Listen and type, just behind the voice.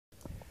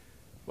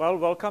Well,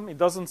 welcome. It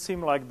doesn't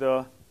seem like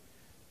the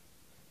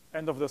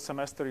end of the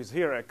semester is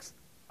here,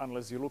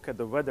 unless you look at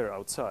the weather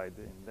outside.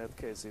 In that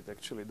case, it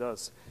actually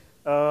does.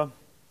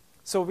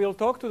 So we'll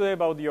talk today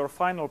about your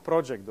final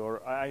project,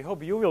 or I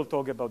hope you will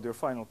talk about your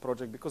final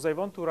project, because I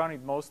want to run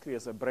it mostly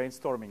as a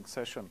brainstorming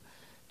session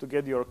to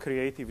get your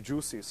creative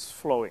juices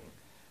flowing.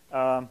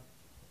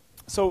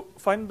 So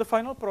the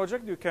final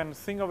project, you can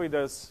think of it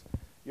as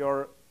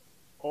your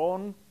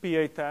own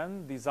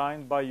PA10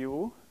 designed by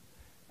you.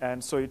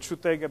 And so it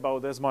should take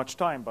about as much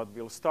time, but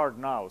we'll start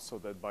now so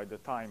that by the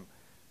time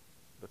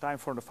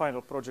for the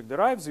final project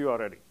arrives, you are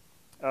ready.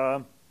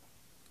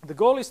 The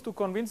goal is to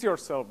convince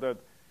yourself that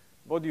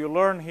what you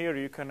learn here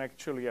you can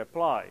actually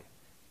apply.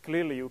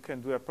 Clearly, you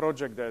can do a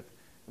project that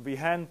we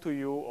hand to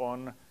you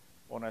on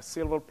a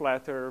silver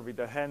platter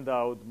with a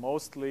handout,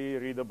 mostly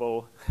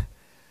readable,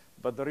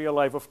 but the real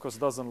life, of course,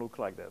 doesn't look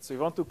like that. So we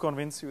want to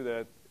convince you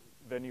that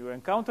when you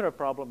encounter a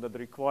problem that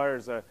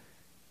requires a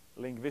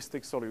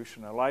linguistic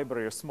solution, a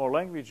library, a small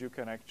language, you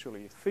can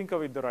actually think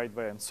of it the right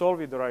way and solve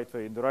it the right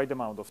way in the right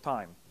amount of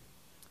time.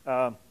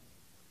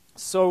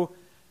 So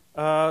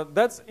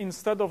that's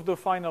instead of the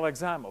final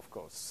exam, of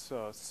course.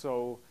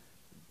 So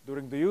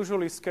during the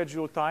usually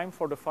scheduled time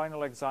for the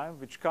final exam,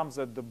 which comes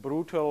at the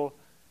brutal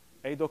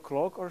 8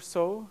 o'clock or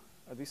so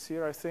this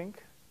year, I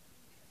think,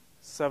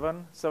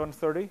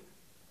 7:30,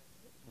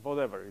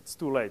 whatever. It's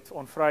too late,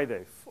 on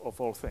Friday, of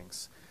all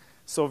things.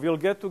 So we'll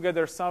get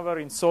together somewhere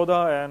in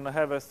Soda and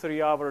have a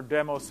 3-hour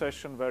demo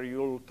session where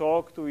you'll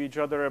talk to each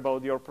other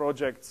about your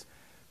projects,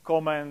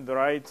 comment,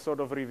 write sort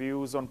of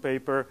reviews on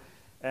paper,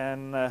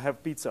 and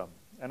have pizza.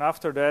 And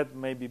after that,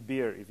 maybe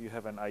beer if you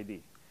have an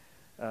ID.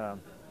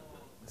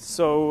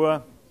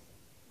 So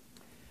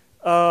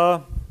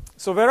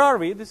where are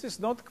we? This is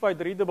not quite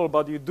readable,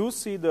 but you do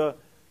see the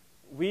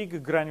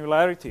weak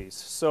granularities.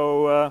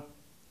 So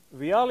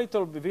we are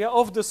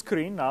off the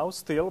screen now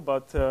still,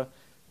 but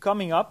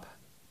coming up,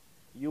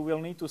 you will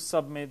need to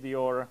submit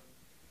your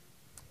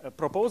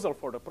proposal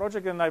for the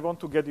project, and I want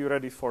to get you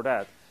ready for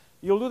that.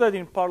 You'll do that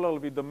in parallel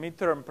with the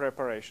midterm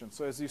preparation.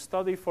 So as you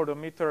study for the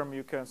midterm,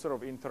 you can sort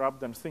of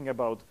interrupt and think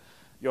about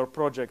your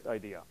project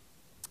idea.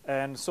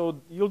 And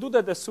so you'll do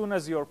that as soon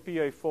as your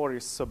PA4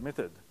 is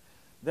submitted.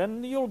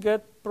 Then you'll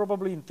get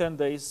probably in 10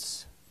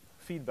 days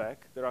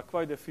feedback. There are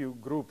quite a few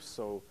groups,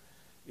 so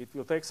it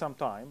will take some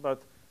time,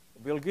 but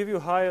we'll give you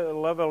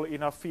high-level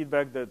enough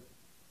feedback that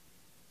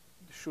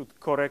should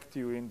correct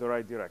you in the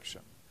right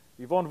direction.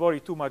 We won't worry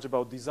too much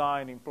about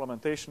design,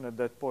 implementation at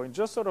that point,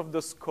 just sort of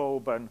the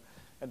scope and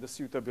the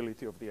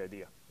suitability of the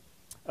idea.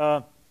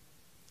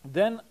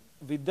 Then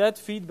with that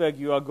feedback,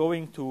 you are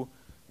going to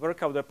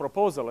work out a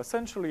proposal,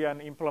 essentially an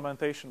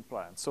implementation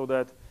plan, so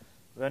that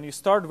when you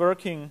start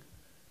working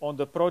on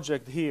the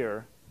project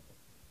here,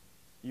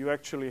 you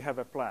actually have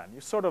a plan.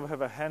 You sort of have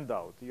a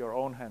handout, your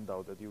own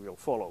handout that you will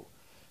follow.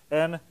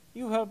 And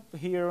you have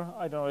here,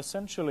 I don't know,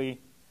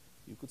 essentially,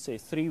 you could say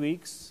 3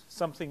 weeks,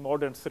 something more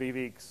than 3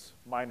 weeks,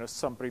 minus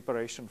some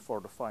preparation for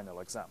the final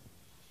exam.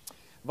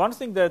 One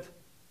thing that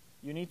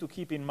you need to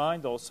keep in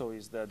mind also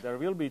is that there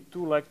will be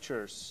 2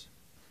 lectures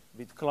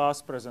with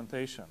class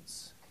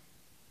presentations.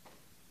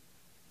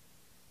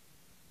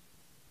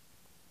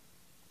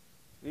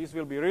 These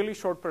will be really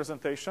short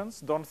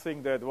presentations. Don't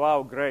think that,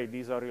 wow, great,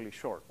 these are really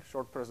short.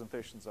 Short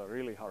presentations are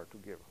really hard to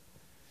give,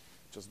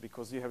 just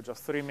because you have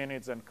just 3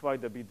 minutes and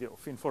quite a bit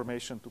of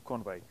information to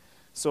convey.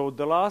 So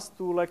the last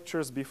 2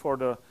 lectures before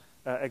the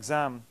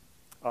exam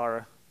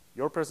are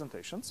your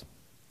presentations.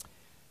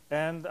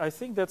 And I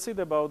think that's it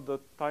about the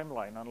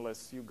timeline,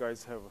 unless you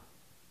guys have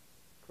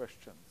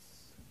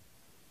questions.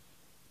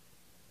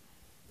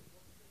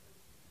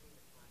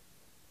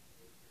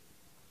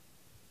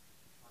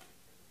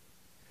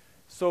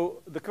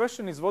 So the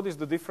question is, what is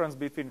the difference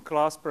between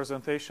class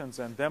presentations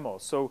and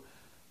demos? So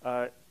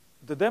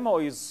the demo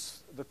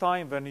is the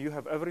time when you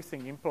have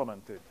everything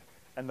implemented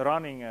and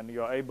running, and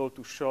you are able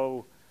to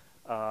show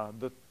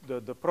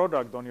the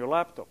product on your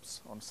laptops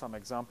on some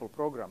example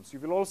programs. You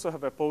will also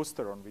have a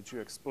poster on which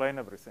you explain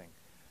everything.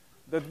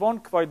 That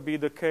won't quite be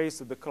the case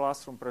at the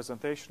classroom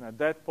presentation. At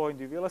that point,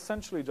 you will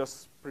essentially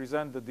just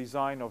present the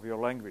design of your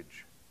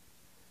language.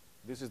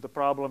 This is the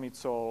problem it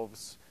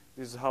solves.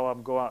 This is how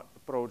I'm going to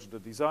approach the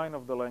design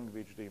of the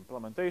language, the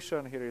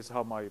implementation. Here is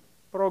how my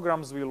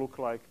programs will look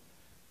like,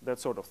 that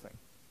sort of thing.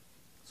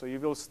 So you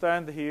will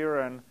stand here,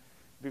 and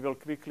we will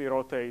quickly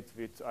rotate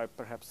with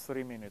perhaps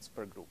 3 minutes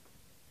per group.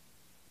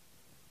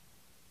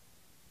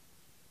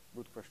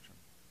 Good question.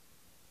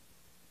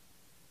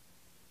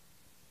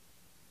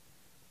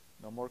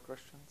 No more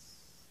questions?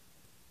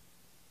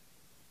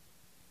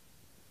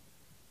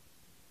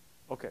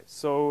 Okay,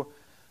 so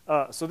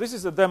this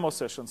is a demo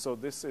session. So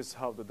this is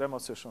how the demo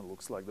session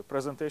looks like. The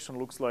presentation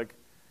looks like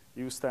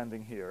you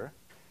standing here.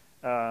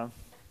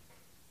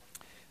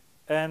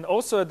 And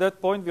also at that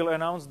point, we'll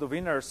announce the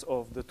winners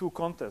of the 2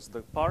 contests,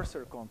 the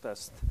parser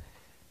contest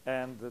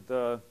and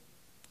the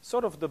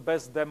sort of the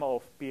best demo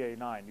of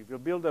PA9. You will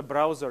build a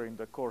browser in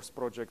the course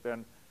project,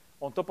 and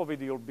on top of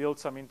it, you'll build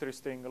some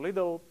interesting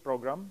little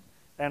program.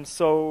 And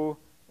so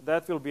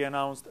that will be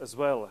announced as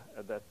well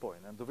at that point.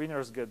 And the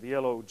winners get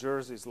yellow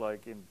jerseys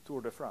like in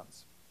Tour de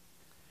France.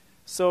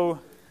 So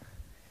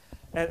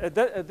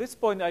at this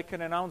point, I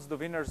can announce the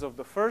winners of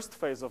the first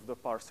phase of the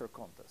parser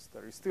contest.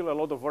 There is still a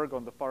lot of work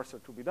on the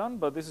parser to be done,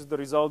 but this is the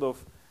result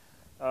of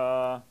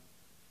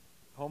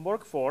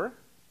homework 4.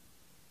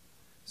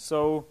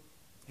 So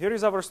here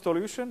is our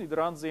solution. It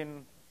runs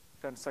in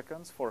 10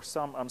 seconds for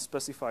some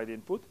unspecified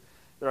input.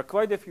 There are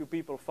quite a few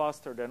people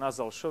faster than us.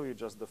 I'll show you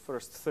just the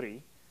first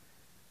 3.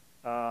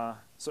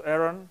 So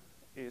Aaron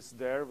is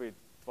there with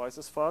twice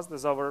as fast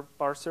as our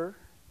parser.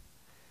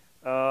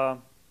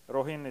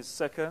 Rohin is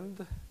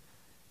second.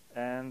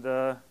 And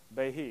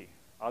Behi,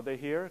 are they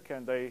here?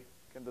 Can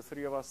the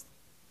 3 of us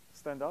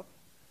stand up?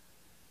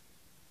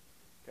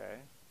 Okay,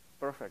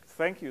 perfect.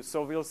 Thank you.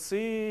 So we'll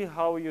see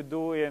how you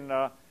do in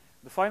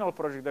the final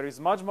project. There is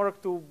much more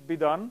to be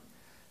done.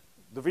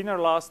 The winner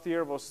last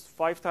year was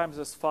 5 times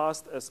as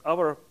fast as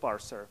our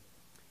parser.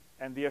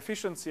 And the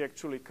efficiency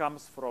actually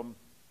comes from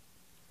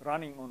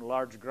running on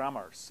large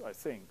grammars, I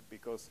think,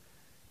 because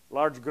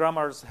large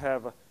grammars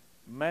have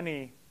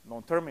many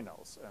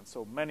non-terminals, and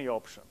so many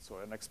options. So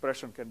an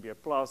expression can be a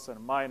plus and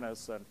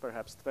minus and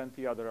perhaps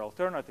 20 other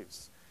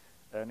alternatives.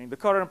 And in the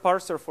current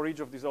parser, for each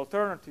of these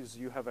alternatives,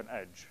 you have an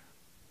edge.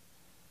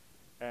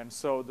 And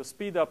so the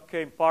speed up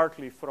came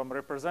partly from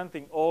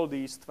representing all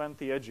these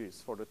 20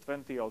 edges for the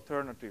 20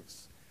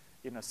 alternatives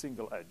in a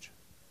single edge.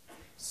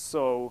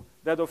 So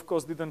that, of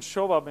course, didn't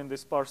show up in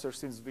this parser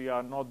since we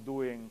are not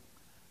doing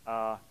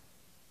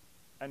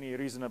any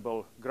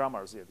reasonable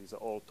grammars yet. These are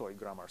all toy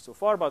grammars so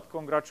far, but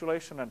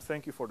congratulations and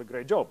thank you for the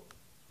great job.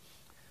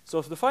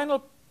 So the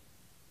final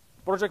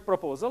project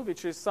proposal,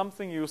 which is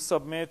something you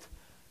submit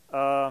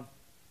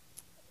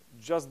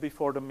just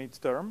before the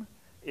midterm,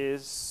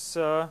 is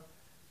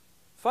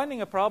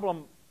finding a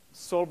problem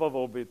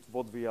solvable with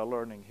what we are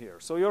learning here.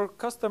 So your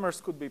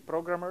customers could be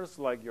programmers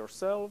like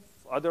yourself,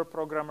 other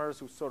programmers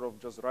who sort of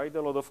just write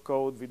a lot of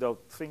code without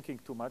thinking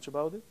too much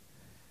about it.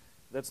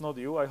 That's not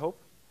you, I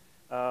hope.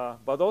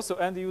 But also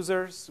end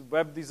users,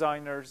 web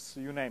designers,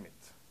 you name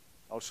it.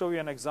 I'll show you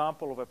an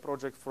example of a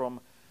project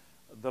from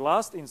the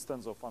last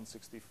instance of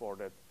 164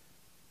 that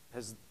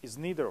is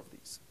neither of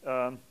these.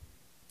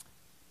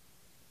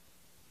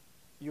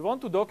 You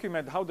want to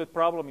document how that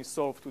problem is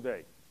solved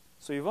today.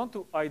 So you want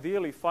to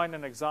ideally find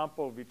an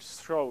example which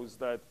shows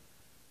that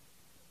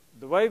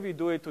the way we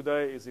do it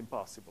today is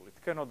impossible.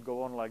 It cannot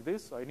go on like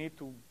this. I need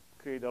to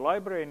create a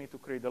library. I need to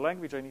create a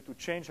language. I need to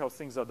change how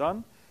things are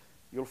done.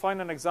 You'll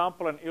find an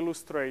example and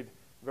illustrate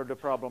where the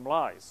problem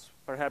lies.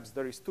 Perhaps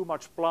there is too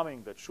much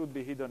plumbing that should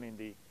be hidden in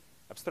the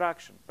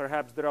abstraction.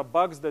 Perhaps there are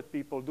bugs that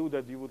people do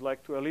that you would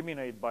like to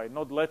eliminate by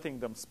not letting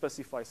them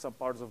specify some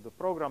parts of the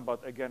program,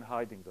 but again,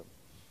 hiding them.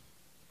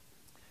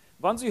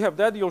 Once you have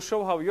that, you'll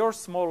show how your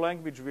small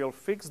language will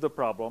fix the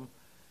problem.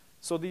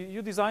 So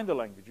you design the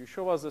language. You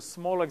show us a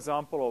small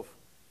example of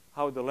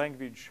how the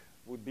language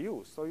would be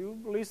used. So you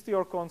list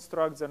your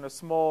constructs and a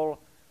small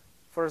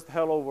first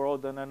hello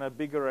world and then a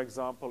bigger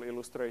example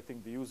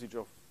illustrating the usage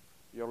of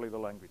your little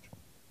language.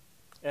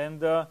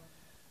 And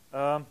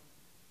then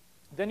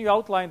you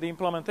outline the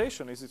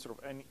implementation. Is it sort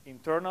of an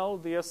internal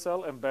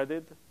DSL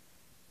embedded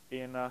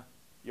in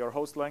your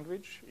host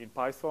language, in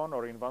Python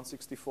or in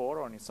 164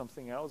 or in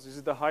something else? Is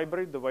it a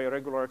hybrid, the way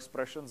regular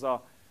expressions are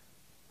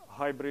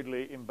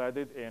hybridly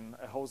embedded in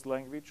a host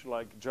language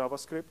like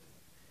JavaScript?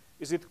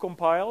 Is it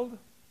compiled?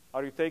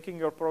 Are you taking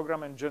your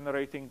program and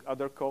generating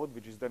other code,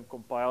 which is then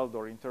compiled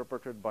or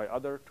interpreted by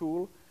other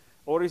tool?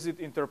 Or is it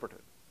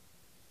interpreted?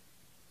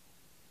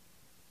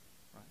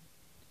 Right.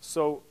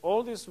 So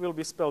all this will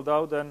be spelled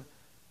out, and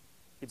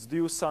it's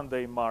due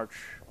Sunday, March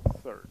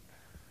 3rd.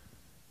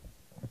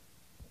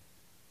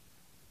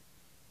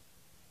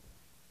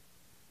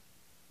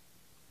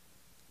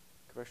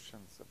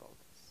 Questions about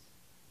this?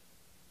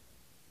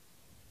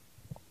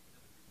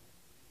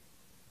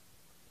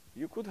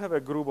 You could have a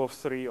group of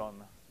 3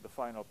 on the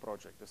final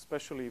project,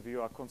 especially if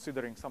you are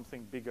considering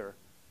something bigger.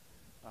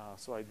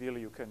 So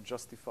ideally, you can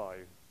justify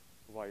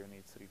why you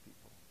need 3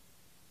 people.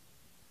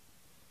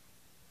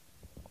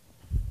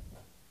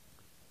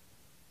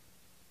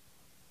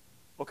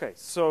 Okay,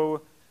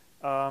 so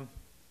the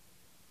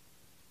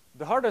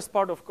hardest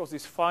part, of course,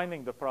 is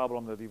finding the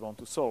problem that we want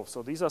to solve.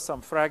 So these are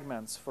some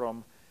fragments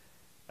from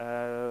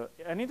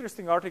an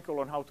interesting article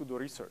on how to do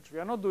research. We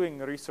are not doing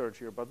research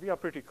here, but we are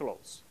pretty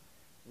close.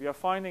 We are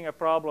finding a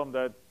problem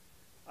that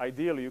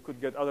ideally you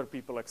could get other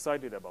people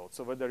excited about.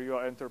 So whether you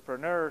are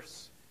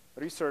entrepreneurs,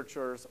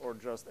 researchers, or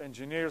just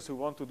engineers who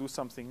want to do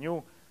something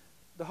new,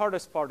 the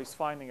hardest part is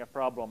finding a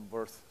problem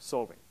worth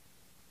solving.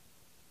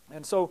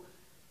 And so,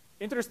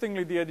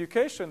 interestingly, the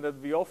education that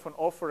we often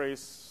offer is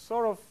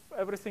sort of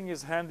everything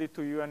is handed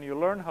to you and you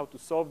learn how to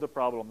solve the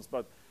problems,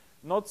 but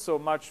not so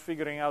much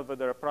figuring out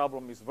whether a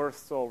problem is worth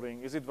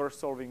solving, is it worth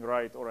solving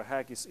right, or a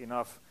hack is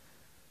enough.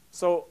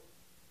 So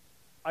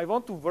I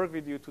want to work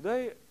with you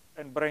today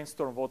and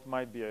brainstorm what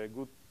might be a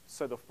good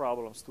set of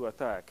problems to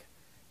attack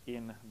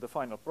in the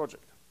final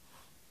project.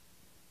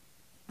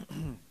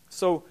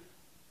 So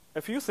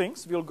a few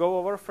things we'll go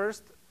over.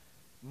 First,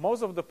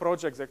 most of the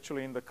projects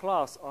actually in the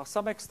class are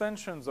some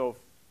extensions of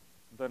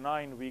the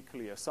 9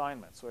 weekly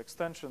assignments, so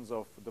extensions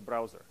of the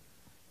browser.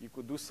 You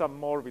could do some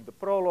more with the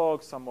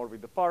prologue, some more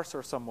with the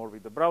parser, some more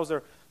with the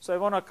browser. So I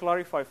want to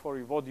clarify for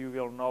you what you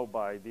will know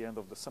by the end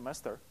of the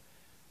semester,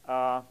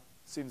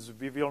 since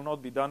we will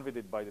not be done with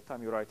it by the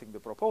time you're writing the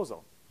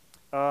proposal.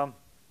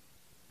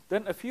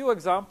 Then a few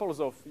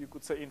examples of, you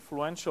could say,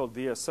 influential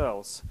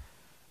DSLs,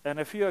 and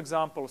a few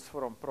examples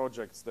from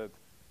projects that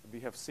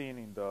we have seen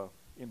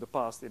in the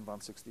past in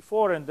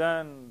 164, and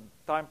then,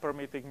 time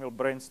permitting, we'll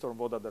brainstorm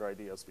what other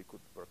ideas we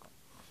could work on.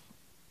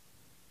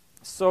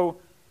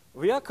 So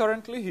we are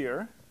currently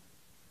here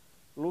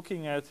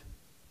looking at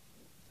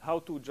how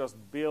to just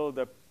build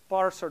a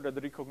parser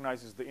that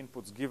recognizes the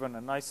inputs given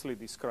a nicely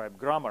described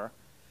grammar.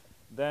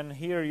 Then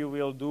here you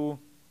will do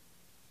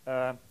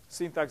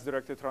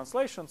syntax-directed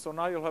translation. So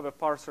now you'll have a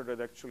parser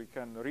that actually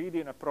can read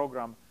in a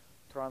program,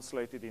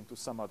 translate it into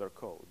some other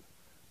code.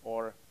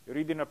 Or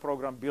read in a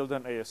program, build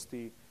an AST,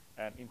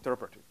 and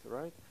interpret it,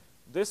 right?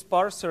 This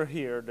parser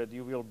here that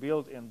you will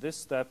build in this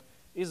step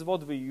is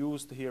what we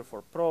used here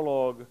for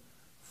prologue,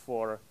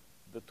 for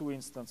the 2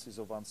 instances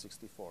of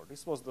 164.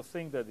 This was the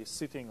thing that is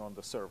sitting on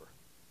the server.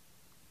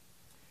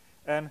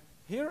 And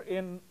here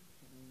in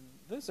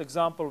this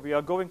example, we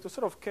are going to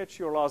sort of catch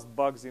your last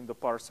bugs in the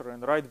parser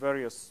and write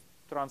various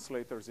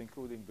translators,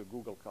 including the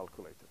Google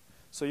calculator.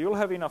 So you'll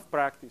have enough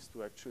practice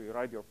to actually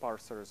write your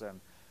parsers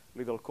and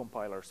little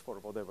compilers for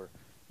whatever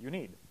you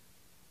need.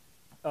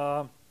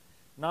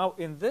 Now,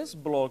 in this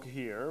blog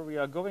here, we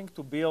are going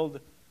to build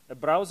a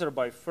browser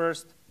by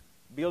first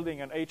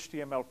building an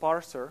HTML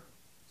parser,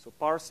 so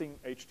parsing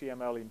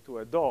HTML into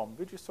a DOM,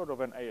 which is sort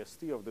of an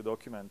AST of the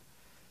document,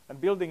 and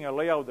building a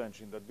layout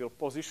engine that will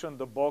position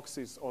the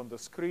boxes on the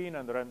screen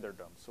and render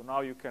them. So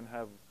now you can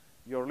have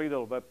your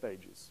little web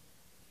pages.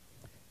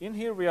 In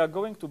here, we are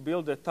going to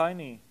build a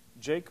tiny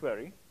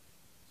jQuery,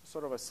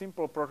 sort of a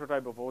simple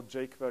prototype of what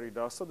jQuery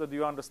does, so that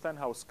you understand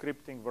how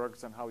scripting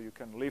works and how you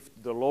can lift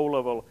the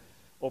low-level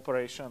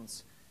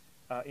operations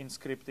in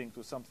scripting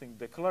to something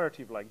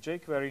declarative like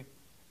jQuery.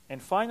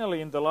 And finally,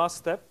 in the last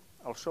step,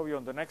 I'll show you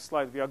on the next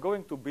slide, we are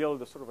going to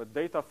build a sort of a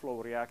data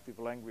flow reactive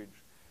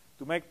language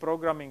to make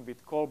programming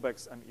with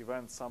callbacks and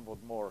events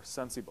somewhat more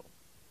sensible.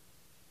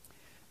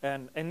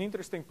 And an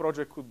interesting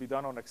project could be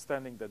done on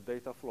extending the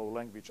data flow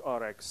language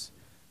Rx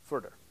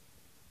further.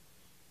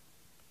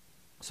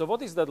 So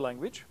what is that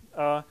language?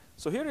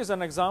 So here is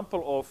an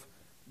example of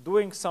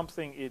doing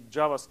something in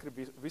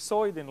JavaScript. We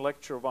saw it in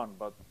lecture 1,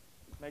 but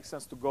it makes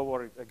sense to go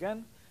over it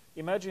again.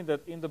 Imagine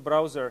that in the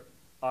browser,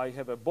 I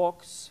have a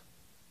box,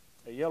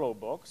 a yellow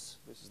box.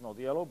 This is not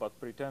yellow, but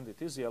pretend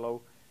it is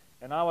yellow.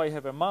 And now I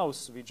have a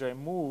mouse which I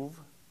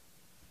move,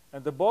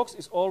 and the box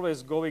is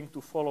always going to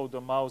follow the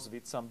mouse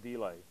with some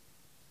delay.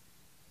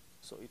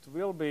 So it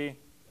will be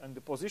in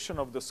the position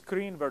of the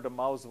screen where the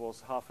mouse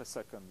was half a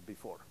second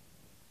before.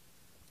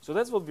 So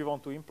that's what we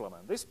want to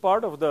implement. This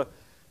part of the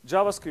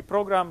JavaScript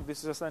program,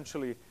 this is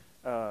essentially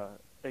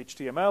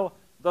HTML,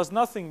 does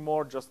nothing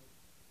more, just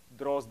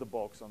draws the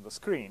box on the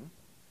screen,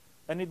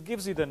 and it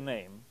gives it a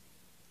name.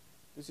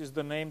 This is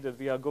the name that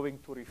we are going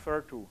to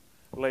refer to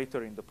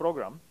later in the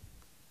program.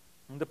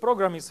 And the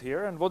program is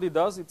here, and what it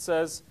does, it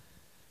says,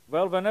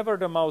 well, whenever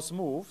the mouse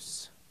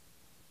moves,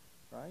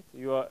 right,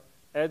 you are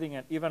adding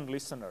an event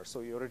listener.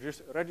 So you're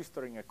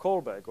registering a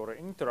callback or an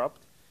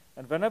interrupt,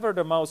 and whenever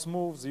the mouse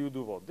moves, you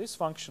do what? This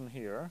function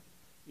here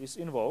is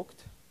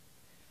invoked.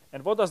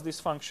 And what does this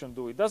function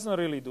do? It doesn't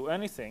really do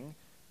anything,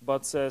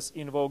 but says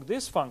invoke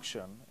this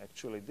function,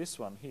 actually this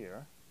one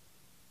here,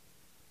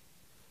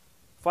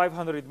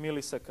 500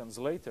 milliseconds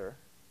later.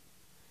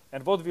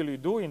 And what will you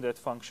do in that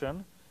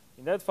function?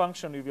 In that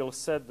function, you will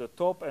set the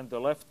top and the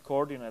left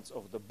coordinates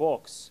of the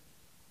box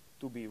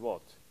to be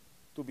what?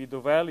 To be the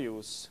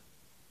values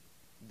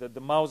that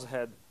the mouse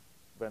had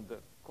when the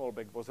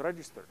callback was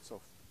registered,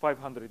 so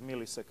 500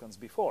 milliseconds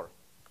before.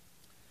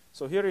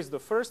 So here is the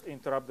first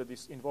interrupt that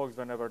is invoked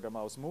whenever the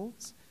mouse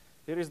moves.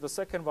 Here is the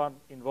second one,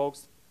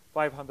 invokes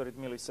 500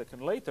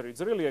 milliseconds later.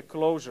 It's really a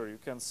closure. You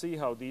can see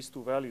how these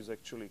two values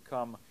actually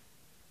come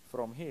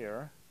from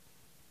here,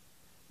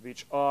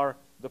 which are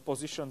the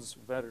positions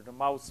where the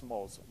mouse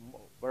was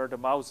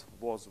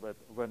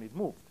when it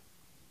moved.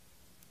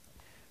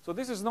 So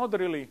this is not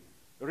really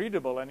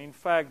readable, and in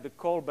fact, the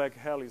callback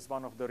hell is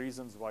one of the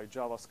reasons why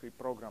JavaScript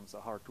programs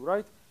are hard to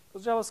write,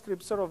 because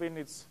JavaScript sort of in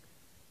its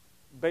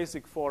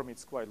basic form,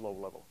 it's quite low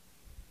level.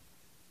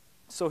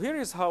 So here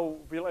is how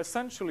we'll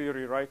essentially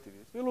rewrite it.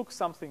 It will look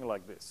something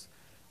like this.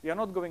 We are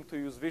not going to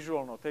use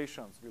visual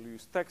notations. We'll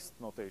use text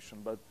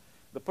notation, but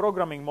the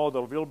programming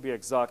model will be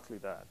exactly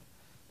that.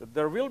 That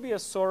there will be a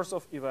source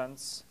of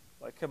events,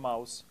 like a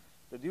mouse,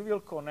 that you will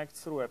connect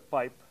through a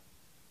pipe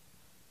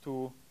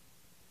to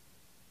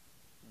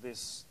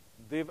this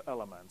div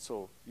element.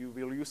 So you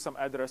will use some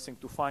addressing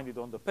to find it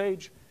on the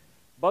page.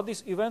 But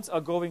these events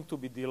are going to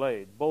be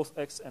delayed, both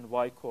x and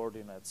y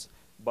coordinates,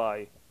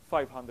 by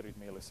 500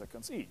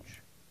 milliseconds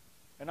each.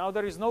 And now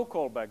there is no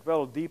callback.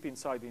 Well, deep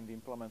inside in the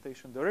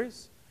implementation there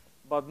is,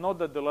 but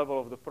not at the level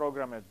of the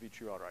program at which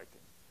you are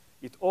writing.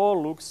 it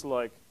all looks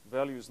like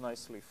values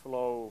nicely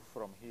flow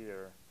from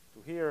here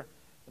to here,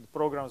 and the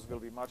programs will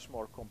be much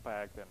more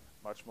compact and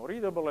much more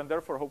readable, and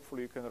therefore,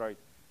 hopefully, you can write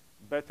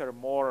better,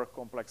 more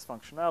complex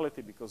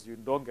functionality because you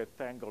don't get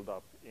tangled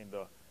up in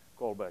the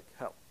callback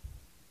hell.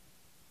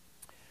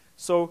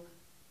 So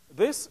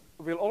this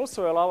will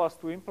also allow us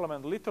to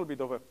implement a little bit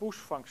of a push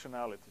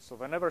functionality. So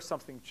whenever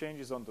something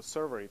changes on the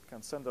server, it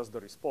can send us the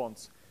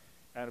response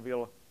and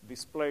will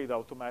display it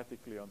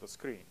automatically on the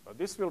screen. But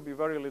this will be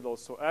very little,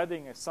 so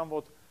adding a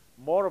somewhat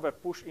more of a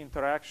push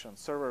interaction,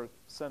 server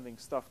sending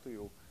stuff to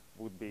you,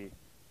 would be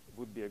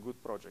a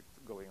good project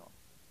going on.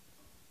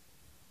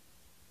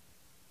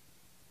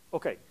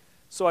 Okay,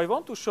 so I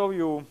want to show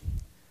you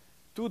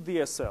two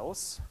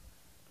DSLs,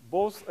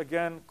 both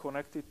again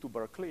connected to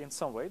Berkeley in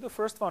some way. The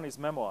first one is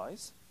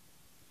Memoize.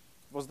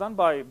 It was done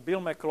by Bill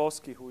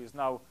McCloskey, who is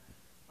now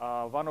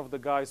one of the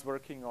guys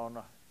working on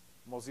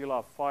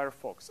Mozilla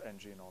Firefox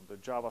engine on the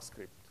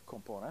JavaScript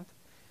component.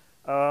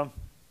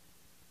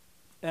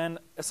 And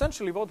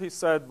essentially what he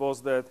said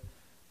was that,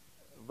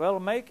 well,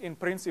 make in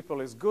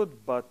principle is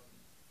good, but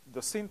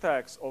the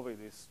syntax of it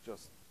is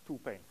just too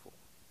painful.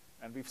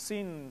 And we've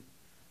seen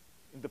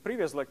in the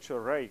previous lecture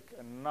Rake,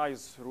 a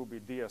nice Ruby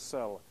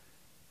DSL,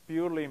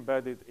 purely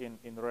embedded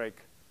in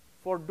Rake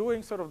for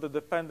doing sort of the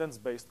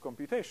dependence-based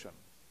computation,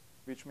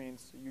 which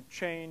means you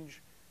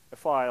change a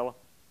file,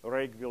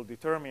 Rake will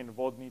determine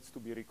what needs to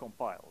be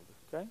recompiled.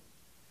 Okay?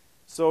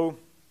 So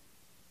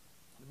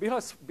Bill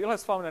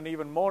has found an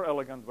even more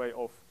elegant way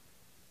of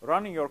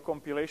running your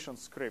compilation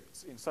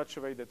scripts in such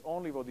a way that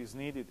only what is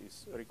needed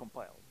is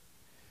recompiled.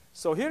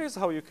 So here is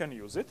how you can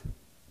use it.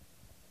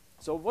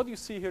 So what you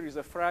see here is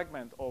a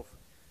fragment of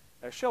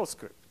a shell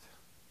script.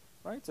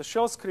 Right? It's a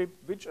shell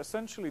script which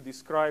essentially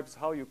describes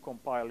how you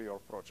compile your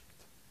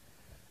project.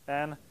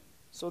 And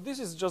so this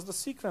is just a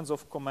sequence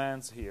of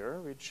commands here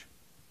which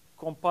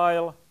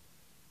compile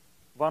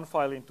one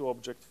file into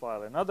object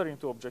file, another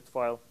into object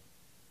file,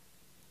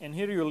 and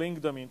here you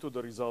link them into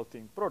the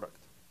resulting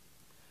product.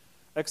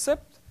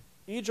 Except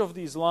each of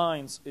these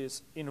lines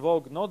is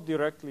invoked not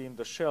directly in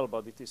the shell,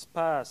 but it is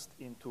passed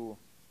into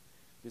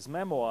this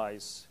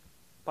Memoize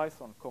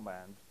Python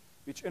command,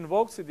 which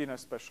invokes it in a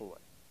special way.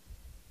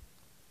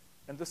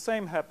 And the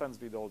same happens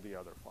with all the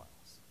other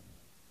files.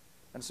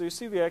 And so you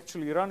see we're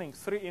actually running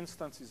 3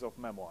 instances of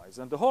Memoize.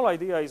 And the whole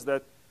idea is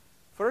that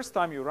first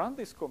time you run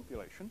this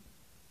compilation,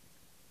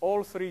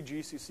 all 3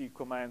 GCC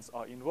commands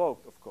are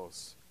invoked, of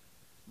course.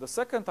 The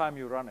second time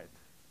you run it,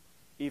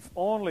 if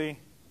only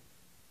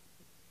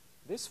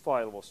this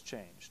file was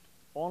changed,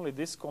 only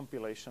this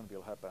compilation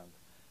will happen.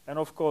 And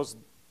of course,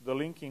 the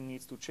linking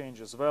needs to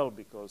change as well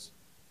because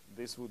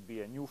this would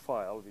be a new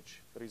file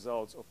which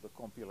results of the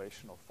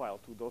compilation of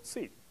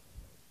file2.c.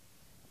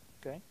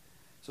 Okay?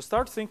 So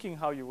start thinking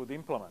how you would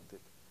implement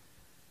it.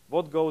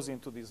 What goes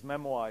into this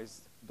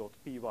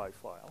memoize.py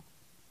file?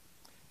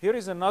 Here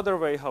is another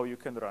way how you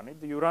can run it.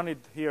 You run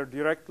it here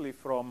directly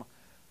from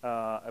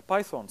a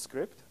Python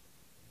script.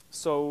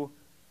 So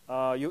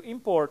you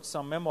import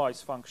some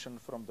Memoize function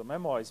from the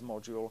Memoize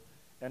module,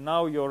 and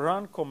now your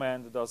run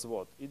command does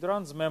what? It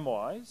runs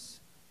Memoize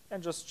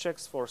and just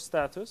checks for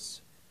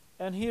status.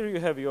 And here you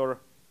have your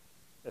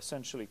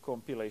essentially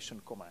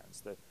compilation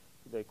commands that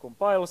they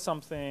compile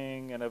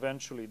something and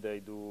eventually they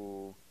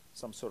do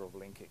some sort of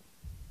linking.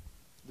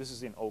 This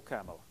is in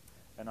OCaml,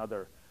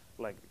 another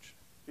language,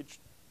 which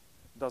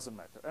doesn't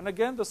matter. And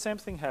again, the same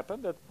thing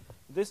happened, that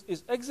this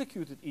is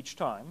executed each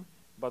time,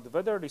 but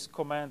whether this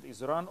command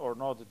is run or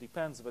not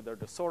depends whether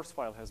the source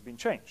file has been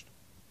changed.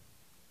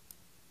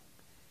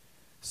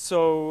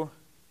 So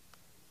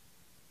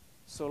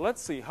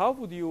let's see, how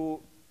would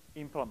you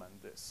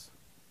implement this?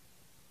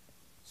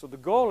 So the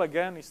goal,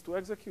 again, is to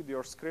execute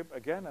your script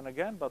again and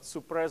again, but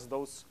suppress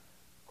those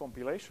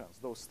compilations,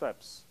 those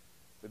steps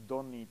that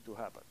don't need to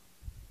happen.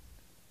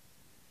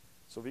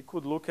 So we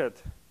could look at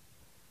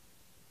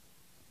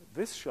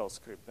this shell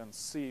script and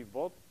see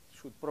what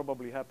should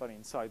probably happen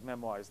inside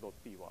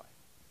memoize.py.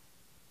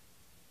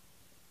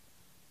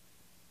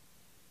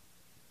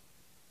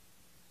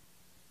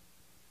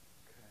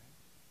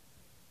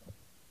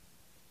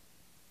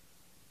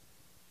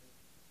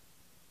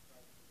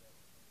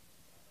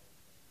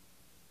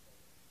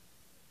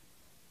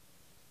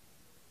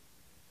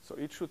 So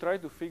it should try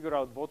to figure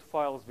out what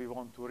files we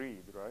want to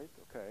read, right?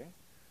 Okay.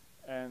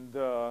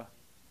 And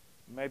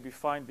maybe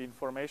find the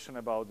information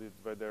about it,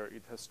 whether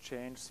it has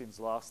changed since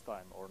last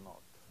time or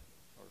not.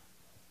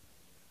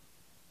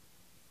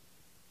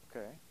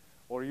 Okay.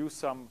 Or use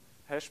some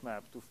hash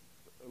map to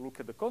look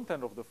at the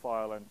content of the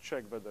file and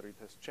check whether it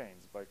has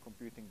changed by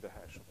computing the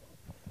hash.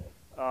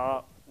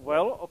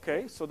 Well,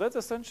 okay. So that's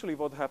essentially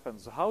what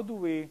happens. What do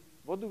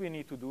we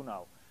need to do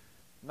now?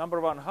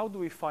 Number one, how do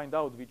we find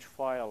out which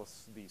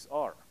files these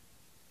are?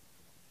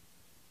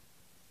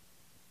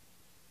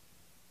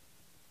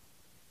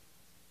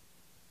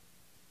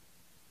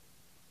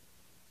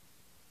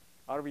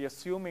 Are we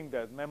assuming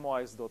that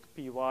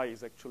memoize.py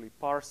is actually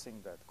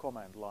parsing that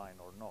command line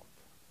or not?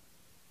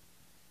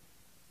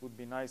 Would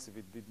be nice if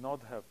it did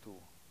not have to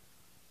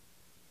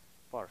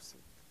parse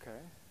it, okay?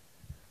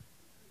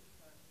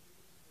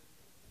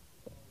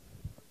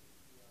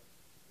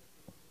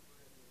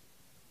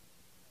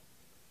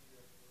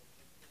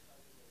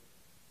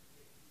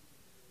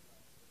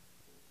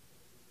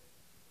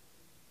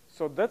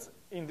 So that's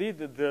indeed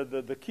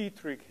the key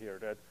trick here,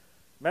 that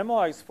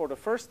Memoize for the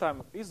first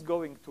time is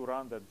going to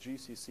run that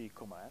GCC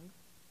command.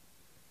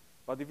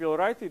 But if you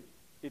write it,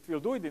 it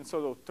will do it in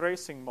sort of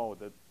tracing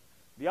mode. That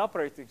the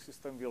operating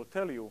system will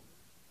tell you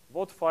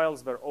what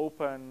files were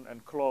open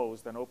and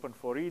closed and open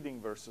for reading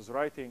versus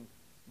writing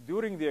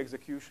during the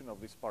execution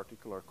of this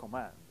particular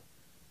command.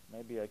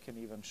 Maybe I can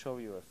even show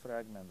you a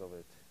fragment of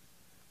it.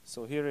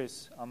 So here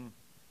is, I'm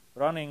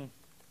running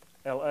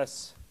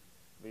ls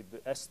with the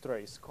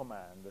strace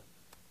command.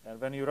 And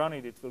when you run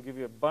it, it will give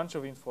you a bunch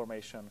of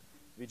information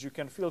which you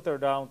can filter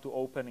down to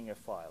opening a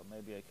file.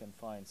 Maybe I can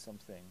find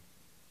something.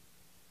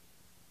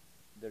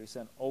 There is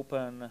an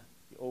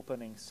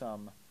opening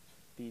some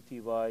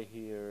pty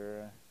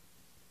here.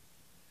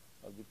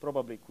 Well, we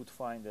probably could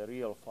find a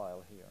real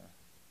file here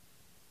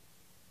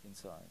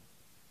inside.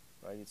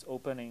 Right? It's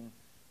opening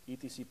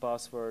etc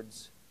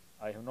passwords.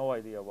 I have no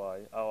idea why.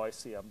 Oh, I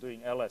see. I'm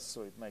doing ls,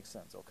 so it makes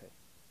sense. Okay.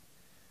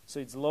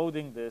 So it's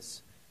loading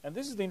this. And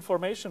this is the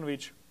information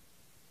which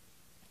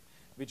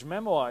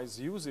Memoize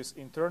uses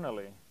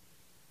internally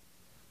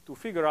to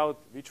figure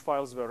out which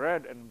files were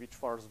read and which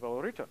files were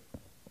written.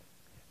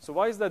 So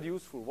why is that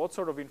useful? What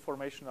sort of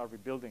information are we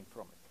building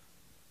from it?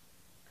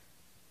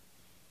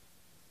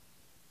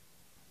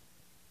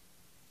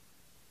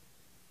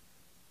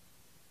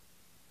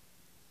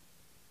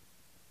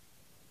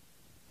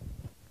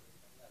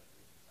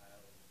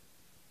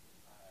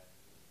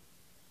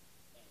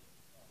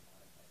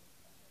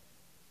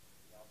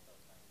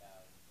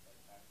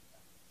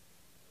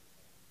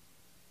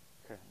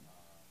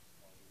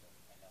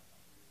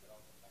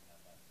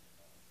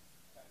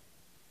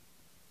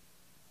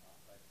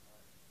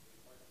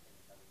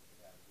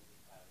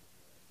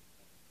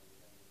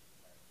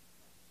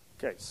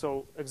 Okay,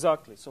 so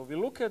exactly. So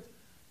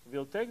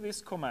we'll take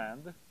this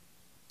command,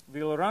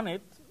 we'll run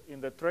it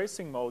in the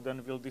tracing mode,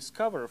 and we'll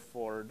discover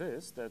for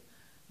this that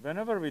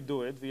whenever we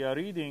do it, we are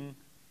reading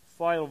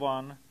file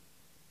 1,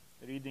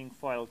 reading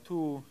file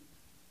 2,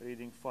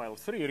 reading file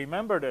 3.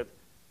 Remember that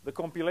the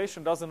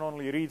compilation doesn't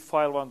only read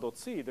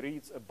file1.c, it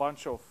reads a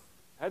bunch of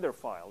header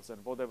files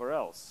and whatever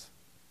else,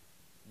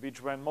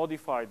 which when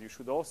modified, you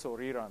should also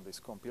rerun this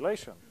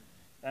compilation.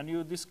 And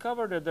you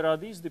discover that there are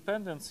these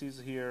dependencies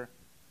here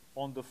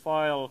on the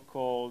file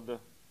called,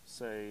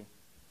 say,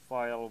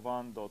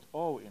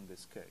 file1.o in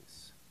this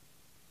case.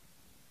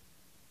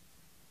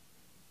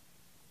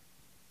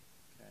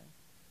 Okay.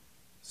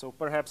 So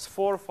perhaps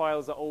 4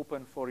 files are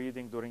open for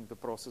reading during the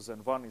process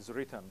and 1 is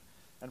written.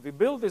 And we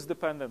build this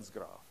dependence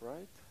graph,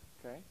 right?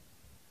 Okay.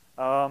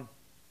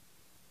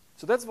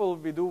 So that's what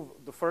we do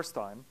the first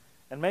time.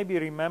 And maybe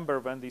remember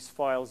when these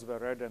files were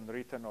read and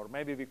written, or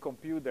maybe we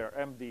compute their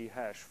MD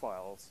hash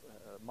files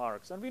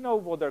marks, and we know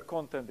what their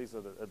content is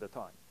at the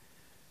time.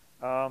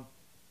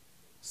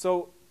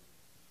 So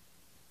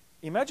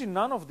imagine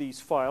none of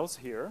these files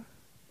here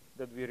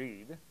that we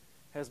read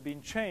has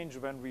been changed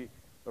when we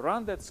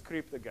run that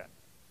script again.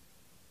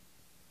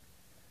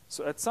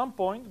 So at some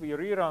point, we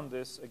rerun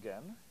this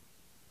again.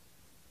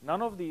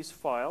 None of these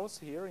files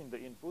here in the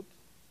input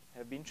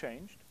have been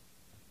changed.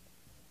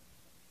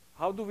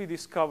 How do we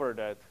discover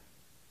that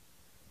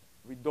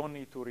we don't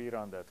need to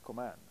rerun that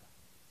command?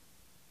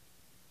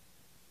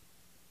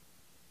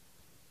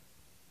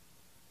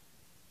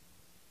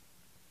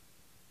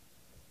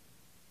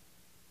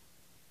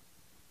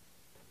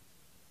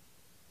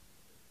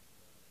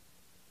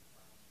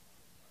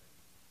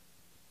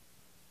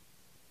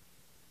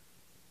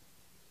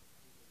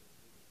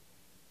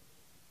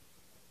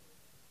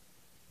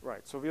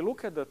 Right, so we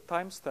look at the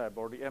times tab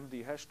or the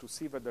MD hash to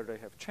see whether they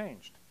have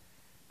changed.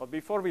 But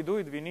before we do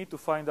it, we need to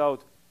find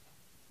out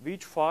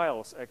which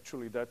files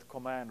actually that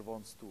command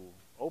wants to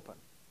open.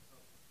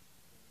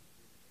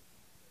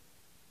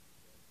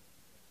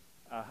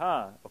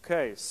 Aha,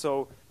 okay,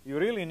 so you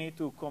really need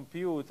to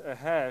compute a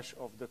hash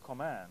of the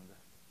command.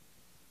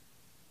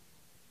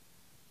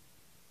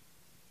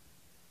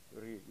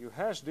 You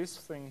hash this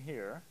thing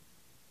here,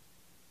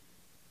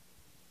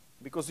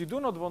 because you do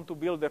not want to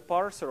build a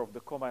parser of the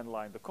command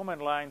line. The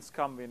command lines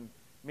come in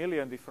a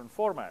million different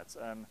formats,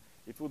 and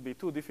it would be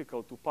too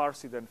difficult to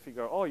parse it and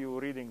figure, oh, you're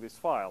reading this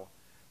file.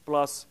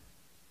 Plus,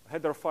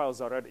 header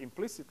files are read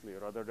implicitly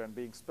rather than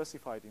being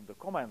specified in the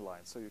command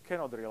line, so you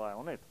cannot rely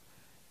on it.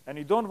 And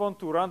you don't want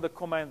to run the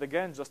command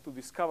again just to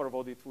discover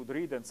what it would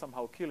read and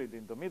somehow kill it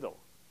in the middle.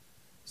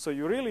 So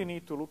you really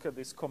need to look at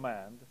this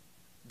command,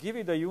 give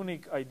it a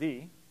unique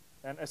ID,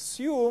 and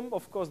assume,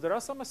 of course, there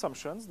are some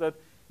assumptions that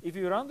if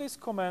you run this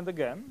command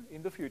again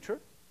in the future,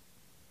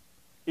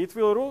 it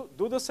will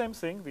do the same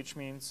thing, which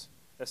means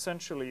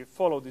essentially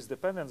follow this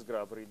dependence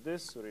graph, read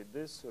this, read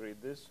this,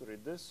 read this,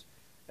 read this,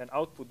 and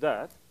output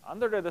that.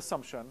 Under that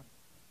assumption,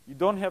 you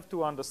don't have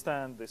to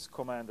understand this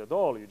command at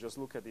all. You just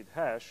look at it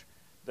hash.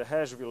 The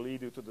hash will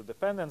lead you to the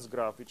dependence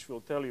graph, which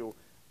will tell you,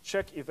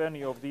 check if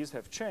any of these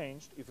have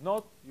changed. If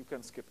not, you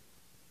can skip it.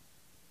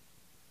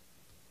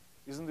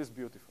 Isn't this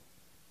beautiful?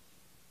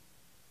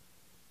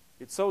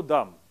 It's so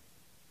dumb.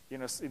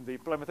 In the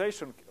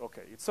implementation,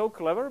 okay, it's so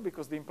clever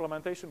because the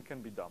implementation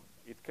can be dumb.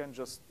 It can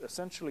just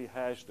essentially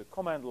hash the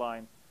command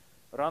line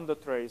run the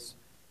trace,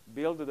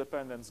 build the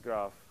dependence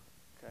graph,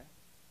 okay?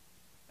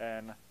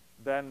 And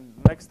then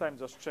next time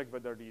just check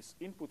whether these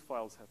input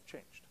files have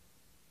changed.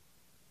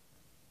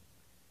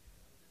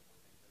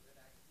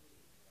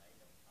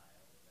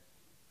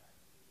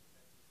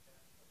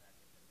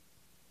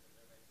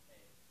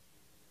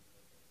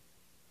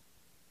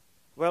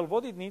 Well,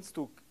 what it needs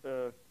to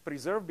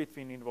preserve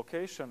between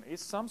invocation is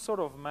some sort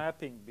of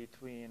mapping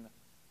between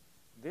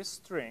this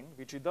string,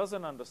 which it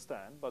doesn't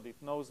understand, but it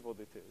knows what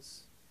it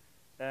is.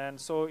 And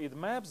so it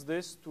maps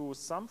this to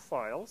some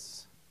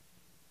files.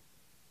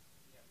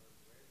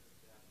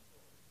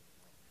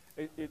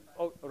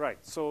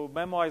 Right. So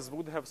Memoize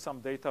would have some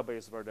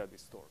database where that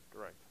is stored.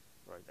 Right.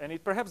 Right. And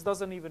it perhaps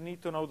doesn't even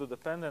need to know the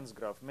dependence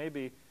graph.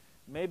 Maybe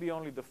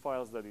only the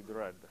files that it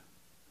read.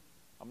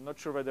 I'm not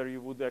sure whether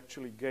you would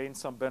actually gain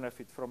some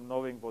benefit from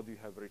knowing what you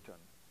have written.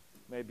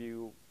 Maybe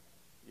you,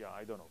 yeah,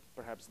 I don't know.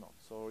 Perhaps not.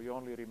 So you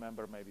only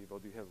remember maybe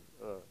what you have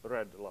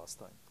read last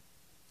time.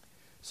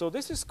 So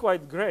this is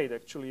quite great,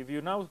 actually. If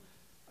you now,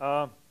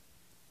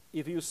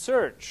 if you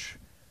search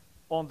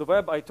on the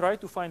web, I tried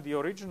to find the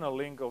original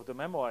link of the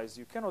Memoize.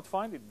 You cannot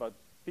find it, but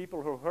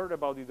people who heard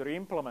about it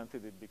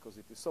re-implemented it because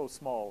it is so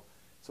small.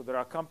 So there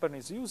are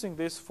companies using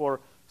this for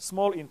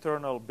small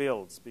internal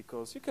builds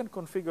because you can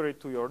configure it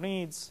to your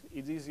needs.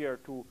 It's easier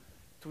to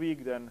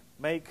tweak than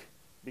make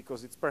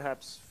because it's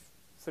perhaps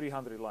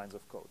 300 lines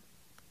of code.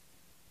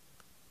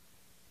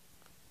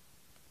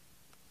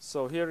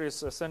 So here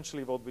is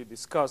essentially what we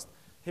discussed.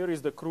 Here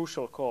is the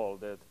crucial call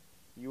that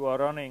you are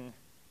running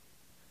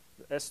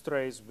the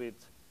strace with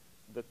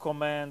the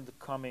command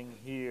coming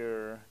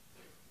here,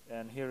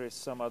 and here is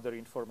some other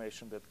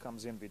information that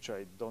comes in which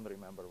I don't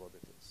remember what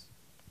it is.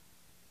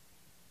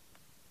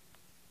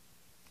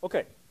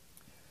 Okay,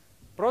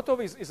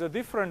 Protovis is a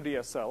different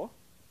DSL.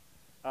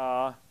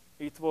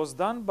 It was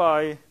done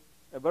by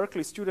a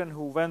Berkeley student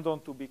who went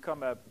on to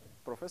become a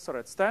professor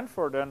at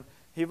Stanford, and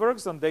he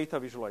works on data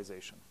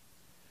visualization.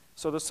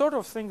 So the sort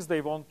of things they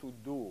want to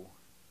do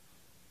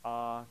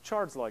are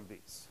charts like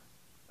these,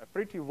 a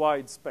pretty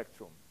wide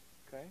spectrum,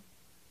 okay?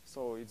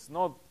 So it's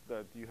not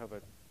that you have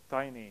a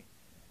tiny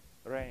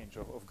range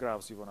of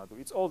graphs you want to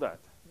do. It's all that.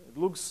 It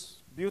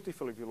looks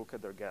beautiful if you look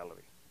at their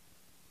gallery.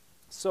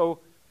 So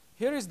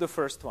here is the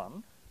first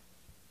one.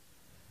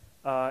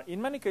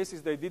 In many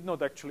cases, they did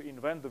not actually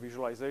invent the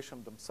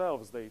visualization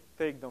themselves. They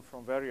take them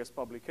from various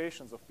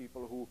publications of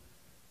people who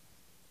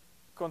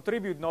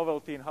contribute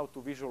novelty in how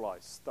to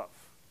visualize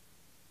stuff.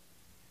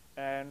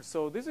 And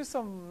so this is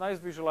some nice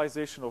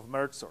visualization of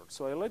merge sort.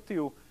 So I let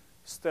you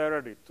stare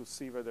at it to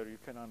see whether you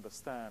can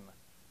understand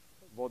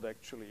what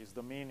actually is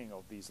the meaning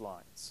of these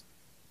lines.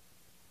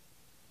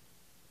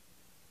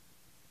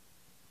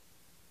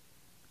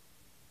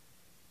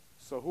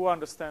 So who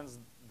understands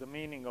the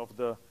meaning of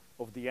the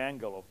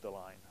angle of the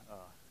line?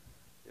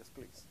 Yes,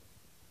 please.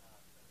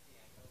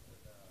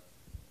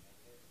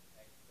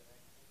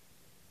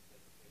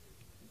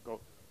 Go.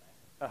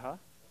 Uh-huh.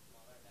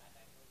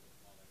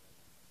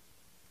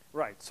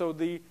 Right. So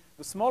the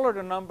smaller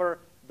the number,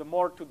 the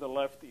more to the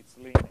left it's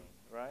leaning,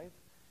 right?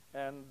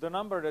 And the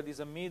number that is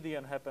a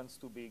median happens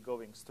to be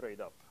going straight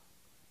up.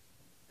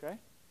 Okay?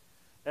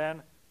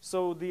 And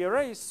so the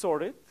array is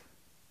sorted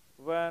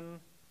when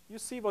you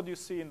see what you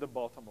see in the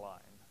bottom line,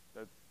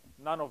 that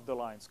none of the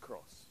lines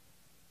cross.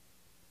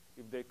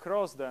 If they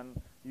cross, then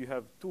you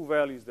have two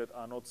values that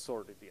are not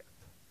sorted yet.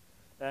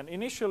 And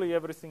initially,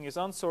 everything is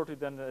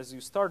unsorted, and as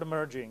you start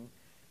merging,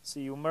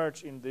 see, you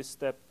merge in this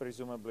step,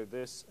 presumably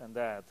this and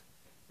that.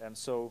 And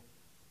so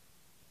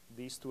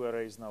these two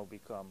arrays now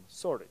become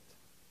sorted.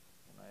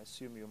 And I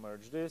assume you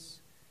merge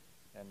this,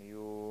 and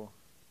you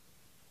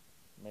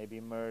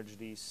maybe merge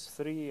these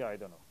three, I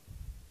don't know.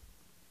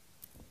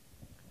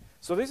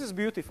 So this is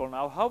beautiful.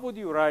 Now, how would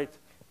you write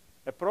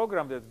a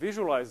program that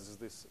visualizes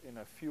this in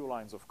a few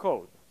lines of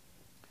code?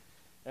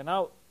 And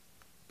now,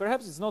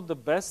 perhaps it's not the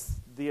best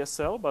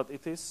DSL, but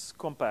it is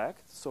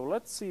compact. So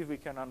let's see if we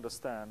can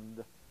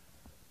understand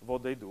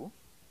what they do.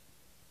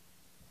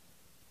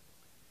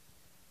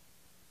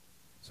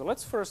 So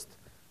let's first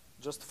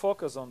just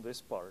focus on this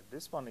part.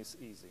 This one is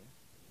easy.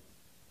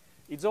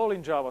 It's all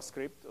in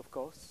JavaScript, of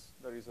course.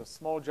 There is a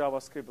small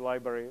JavaScript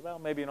library. Well,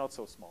 maybe not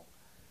so small.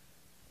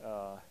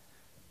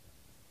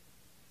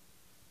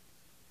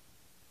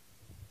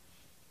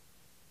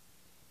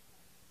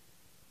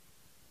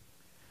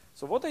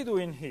 So what they do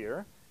in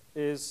here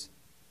is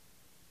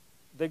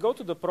they go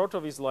to the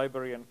Protovis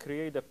library and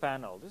create a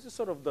panel. This is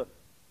sort of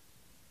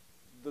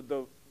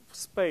the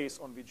space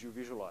on which you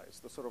visualize,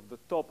 the sort of the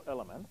top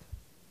element.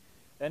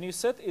 And you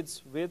set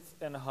its width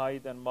and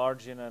height and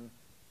margin and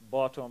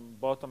bottom.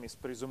 Bottom is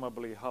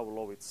presumably how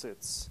low it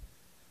sits.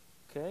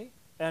 Okay?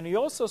 And you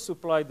also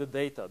supply the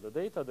data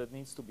that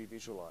needs to be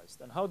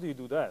visualized. And how do you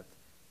do that?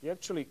 You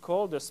actually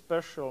call the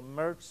special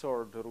merge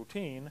sort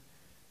routine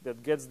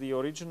that gets the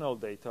original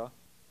data.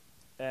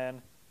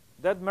 And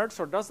that merge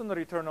sort doesn't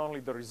return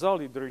only the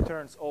result, it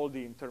returns all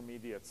the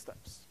intermediate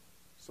steps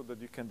so that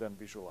you can then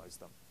visualize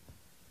them.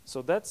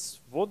 So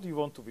that's what you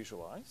want to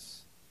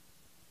visualize.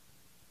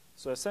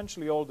 So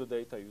essentially all the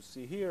data you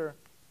see here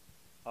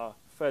are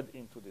fed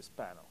into this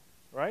panel,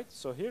 right?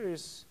 So here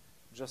is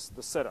just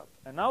the setup.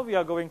 And now we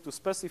are going to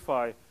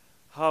specify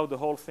how the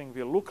whole thing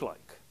will look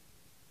like.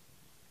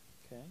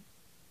 Okay.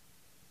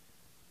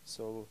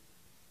 So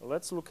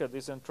let's look at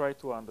this and try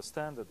to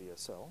understand the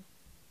DSL.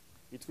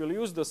 It will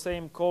use the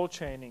same call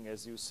chaining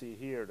as you see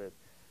here, that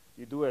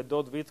you do a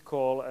dot width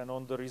call, and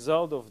on the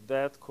result of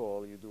that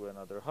call, you do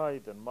another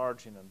height and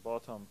margin and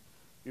bottom.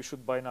 You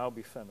should by now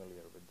be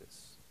familiar with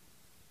this.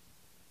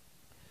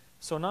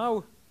 So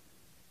now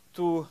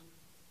to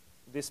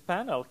this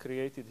panel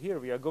created here,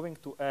 we are going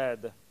to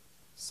add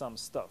some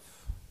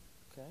stuff.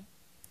 Okay.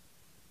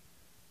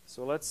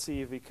 So let's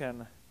see if we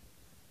can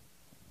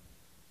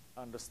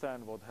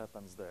understand what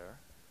happens there.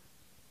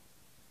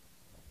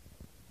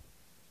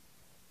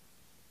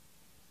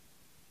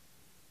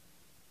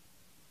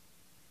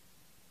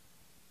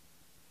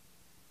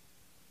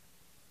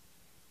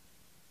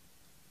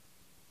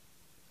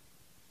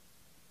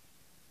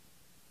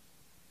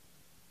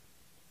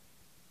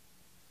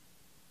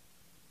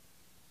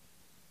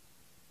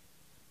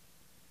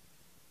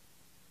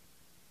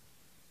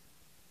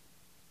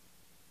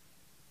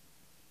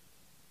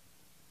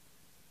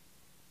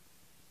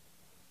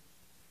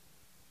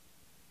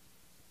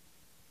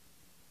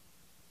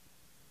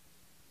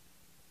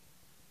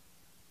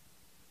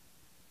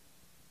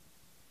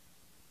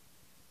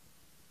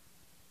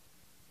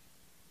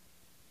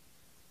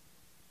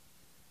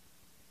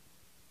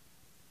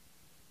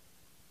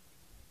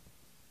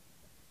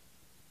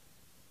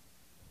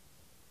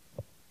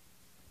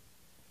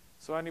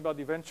 So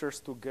anybody ventures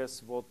to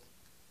guess what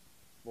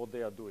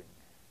they are doing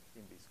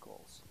in these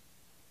calls?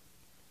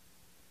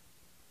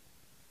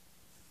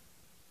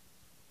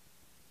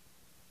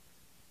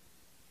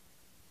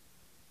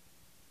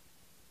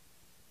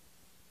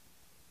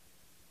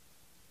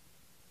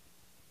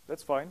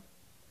 That's fine.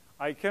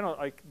 I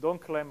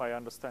don't claim I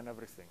understand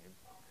everything.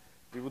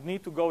 We would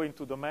need to go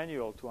into the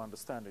manual to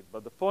understand it.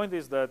 But the point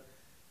is that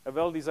a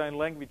well-designed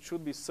language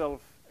should be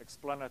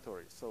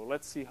self-explanatory. So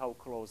let's see how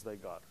close they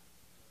got.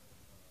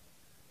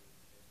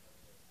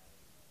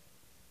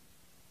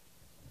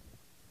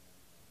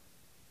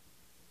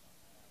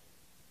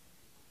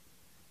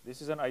 This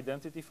is an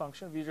identity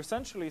function, which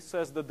essentially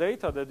says the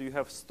data that you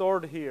have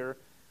stored here,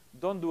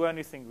 don't do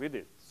anything with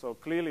it. So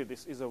clearly,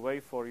 this is a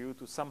way for you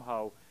to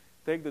somehow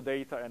take the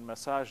data and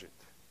massage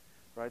it,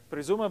 right?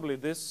 Presumably,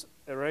 this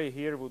array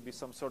here would be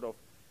some sort of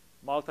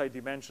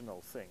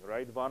multi-dimensional thing,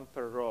 right? One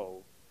per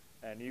row.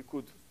 And you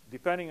could,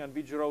 depending on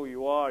which row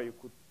you are, you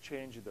could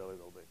change it a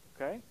little bit,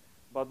 okay?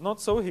 But not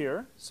so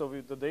here.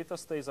 So the data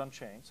stays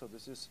unchanged. So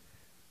this is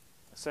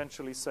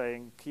essentially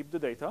saying keep the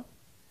data.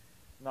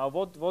 Now,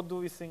 what do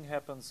we think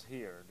happens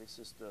here? This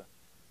is the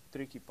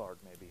tricky part,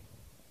 maybe.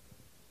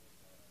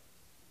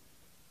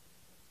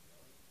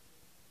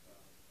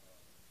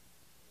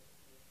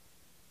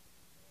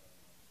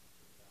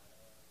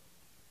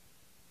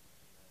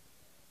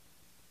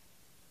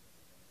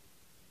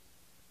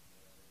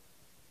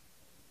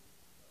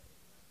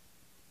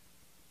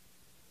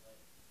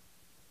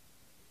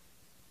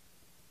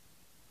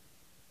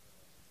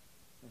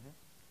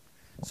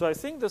 So I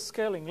think the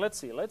scaling, let's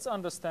see, let's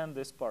understand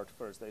this part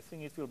first. I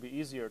think it will be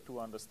easier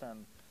to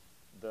understand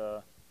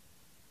the,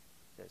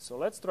 okay, so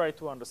let's try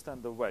to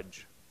understand the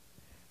wedge.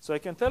 So I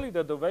can tell you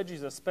that the wedge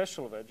is a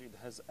special wedge. It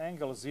has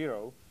angle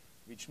 0,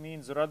 which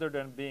means rather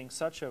than being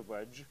such a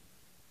wedge,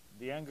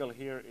 the angle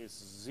here is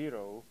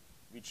 0,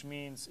 which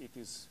means it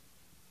is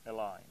a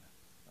line,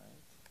 right?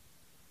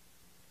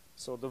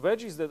 So the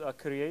wedges that are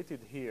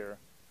created here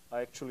are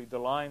actually the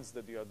lines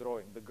that you are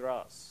drawing, the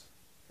grass,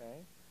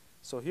 okay?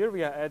 So here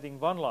we are adding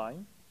one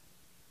line.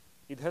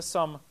 It has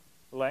some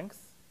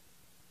length,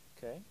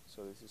 okay?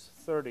 So this is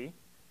 30.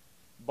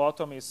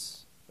 Bottom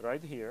is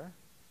right here.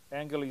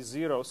 Angle is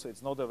 0, so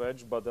it's not a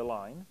wedge, but a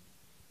line.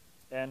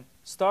 And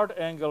start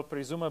angle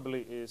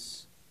presumably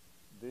is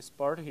this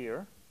part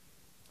here.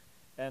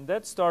 And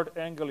that start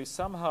angle is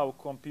somehow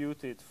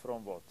computed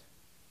from what?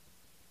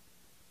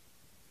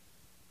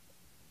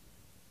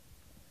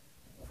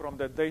 From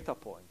the data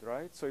point,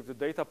 right? So if the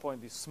data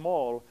point is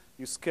small,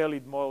 you scale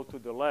it more to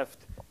the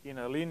left in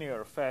a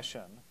linear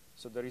fashion.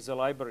 So there is a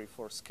library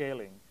for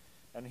scaling.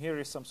 And here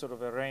is some sort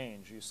of a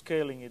range. You're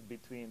scaling it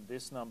between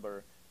this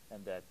number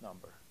and that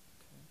number.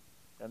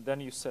 Okay? And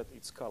then you set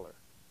its color.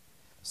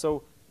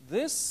 So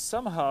this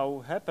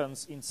somehow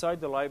happens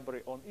inside the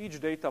library on each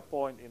data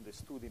point in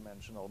this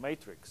two-dimensional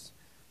matrix.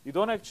 You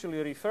don't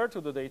actually refer to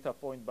the data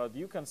point, but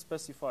you can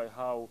specify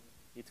how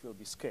it will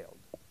be scaled.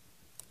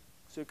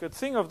 So you could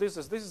think of this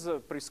as this is a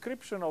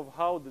prescription of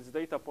how this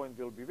data point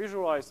will be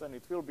visualized, and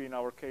it will be, in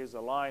our case, a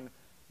line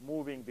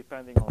moving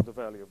depending on the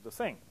value of the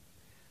thing.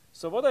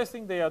 So what I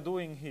think they are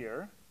doing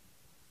here,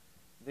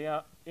 they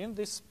are in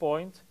this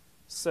point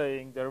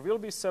saying there will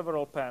be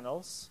several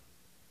panels,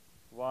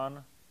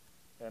 one,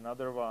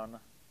 another one,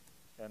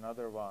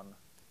 another one,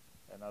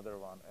 another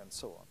one, and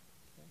so on.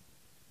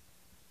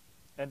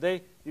 Okay?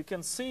 And you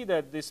can see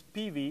that this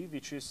PV,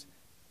 which is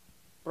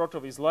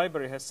Protovis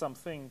library, has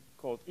something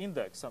called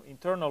index, some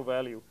internal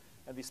value,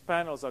 and these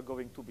panels are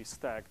going to be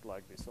stacked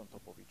like this on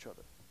top of each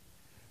other.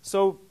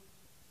 So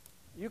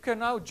you can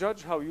now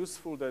judge how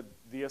useful the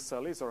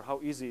DSL is or how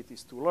easy it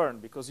is to learn,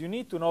 because you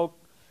need to know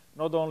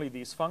not only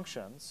these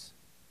functions,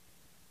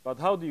 but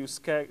how do you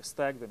stack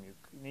them? You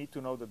need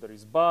to know that there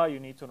is by, you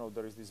need to know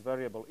there is this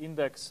variable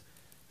index.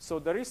 So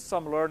there is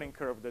some learning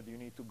curve that you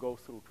need to go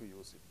through to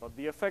use it. But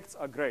the effects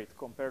are great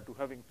compared to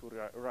having to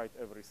write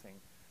everything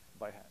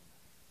by hand.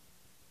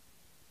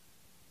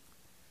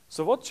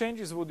 So what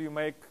changes would you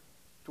make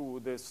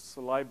to this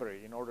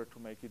library in order to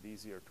make it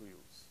easier to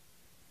use?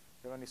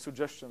 Do you have any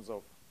suggestions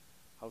of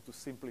how to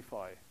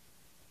simplify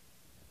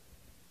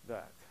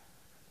that?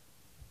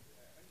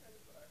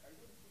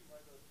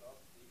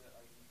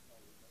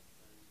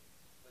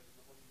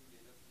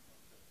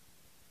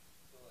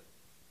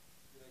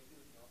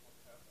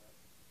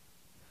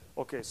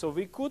 Okay, so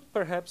we could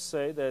perhaps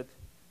say that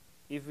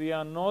if we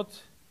are not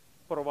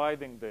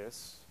providing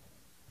this,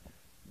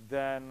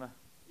 then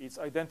it's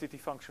identity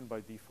function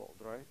by default,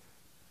 right?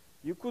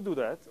 You could do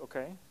that,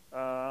 okay.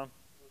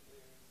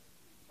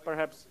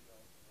 Perhaps,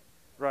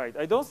 right.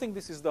 I don't think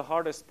this is the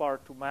hardest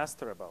part to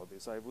master about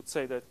this. I would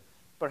say that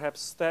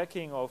perhaps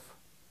stacking of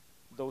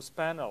those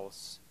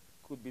panels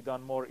could be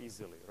done more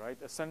easily, right?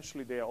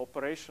 Essentially, they are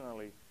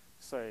operationally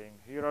saying,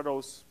 here are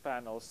those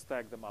panels,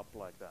 stack them up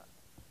like that.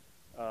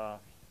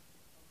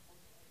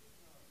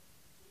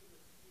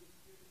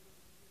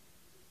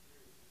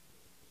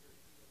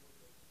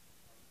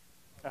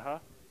 Uh-huh.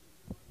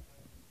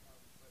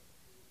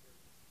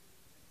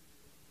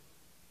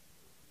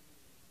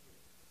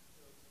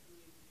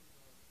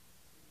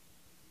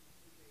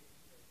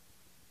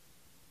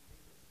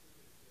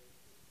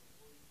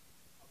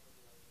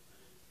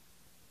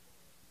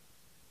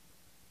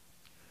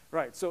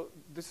 Right, so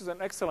this is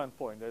an excellent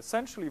point.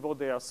 Essentially what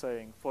they are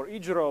saying, for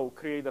each row,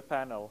 create a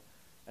panel,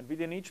 and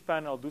within each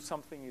panel, do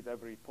something at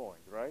every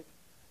point, right?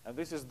 And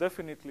this is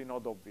definitely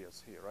not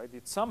obvious here, right?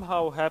 It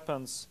somehow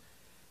happens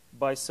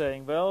by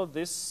saying, well,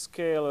 this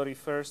scale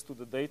refers to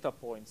the data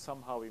point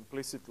somehow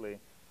implicitly.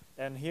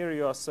 And here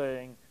you are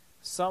saying,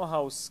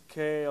 somehow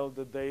scale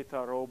the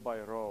data row by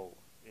row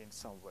in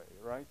some way,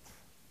 right?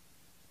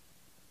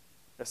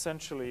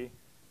 Essentially,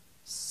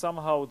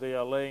 somehow they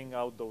are laying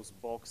out those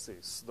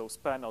boxes, those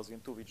panels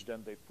into which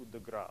then they put the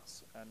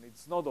graphs. And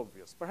it's not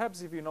obvious.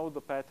 Perhaps if you know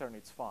the pattern,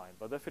 it's fine,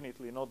 but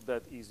definitely not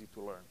that easy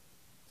to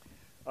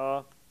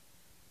learn.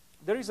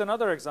 There is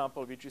another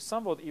example which is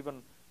somewhat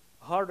even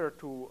harder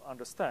to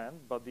understand,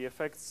 but the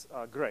effects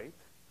are great.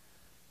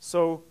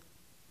 So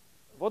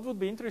what would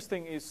be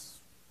interesting is,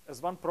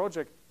 as one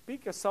project,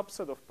 pick a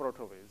subset of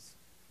protoviz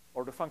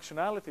or the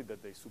functionality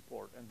that they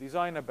support and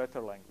design a better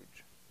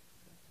language.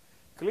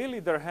 Clearly,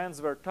 their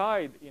hands were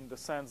tied in the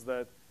sense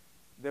that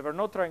they were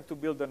not trying to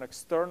build an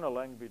external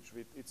language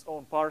with its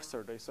own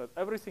parser. They said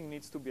everything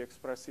needs to be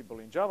expressible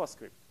in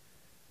JavaScript.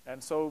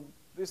 And so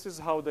this is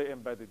how they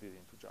embedded it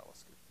into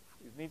JavaScript.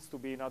 It needs to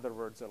be, in other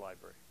words, a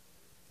library.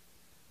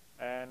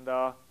 And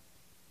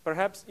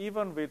perhaps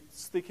even with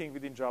sticking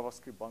within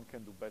JavaScript, one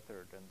can do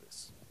better than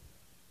this.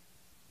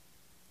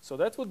 So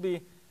that would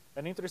be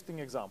an interesting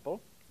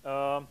example.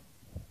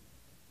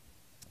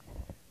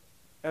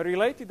 A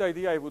related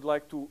idea I would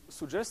like to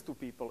suggest to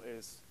people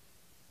is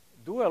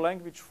do a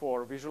language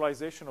for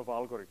visualization of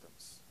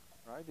algorithms.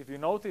 Right? If you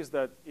notice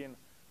that in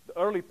the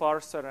early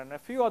parser and a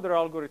few other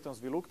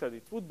algorithms we looked at,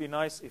 it would be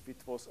nice if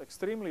it was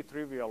extremely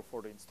trivial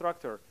for the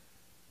instructor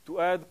to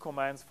add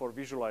commands for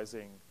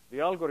visualizing the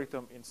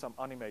algorithm in some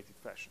animated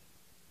fashion.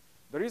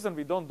 The reason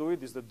we don't do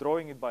it is that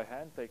drawing it by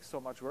hand takes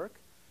so much work.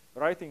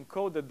 Writing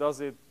code that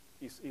does it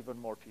is even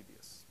more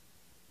tedious.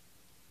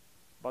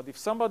 But if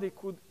somebody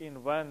could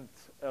invent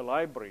a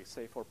library,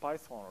 say for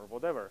Python or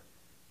whatever,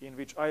 in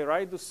which I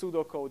write the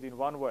pseudocode in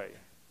one way,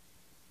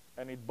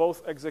 and it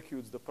both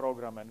executes the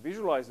program and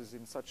visualizes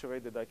in such a way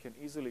that I can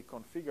easily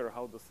configure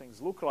how the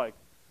things look like,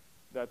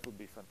 that would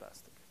be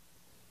fantastic.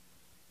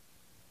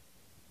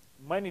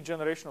 Many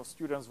generations of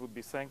students would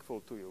be thankful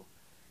to you.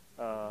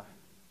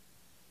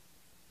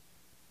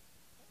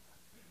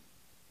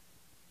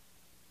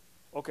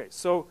 Okay,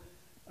 so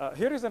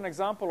here is an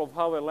example of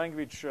how a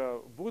language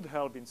would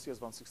help in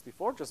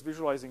CS164, just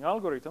visualizing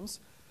algorithms.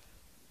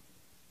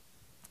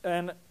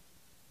 And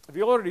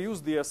we already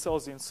use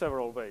DSLs in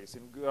several ways,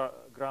 in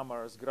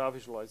grammars, graph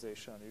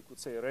visualization, you could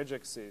say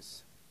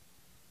regexes.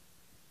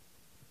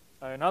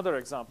 Another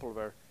example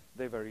where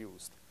they were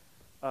used.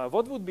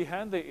 What would be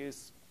handy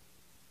is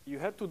you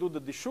had to do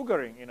the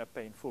desugaring in a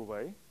painful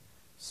way.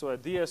 So a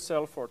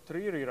DSL for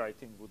tree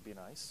rewriting would be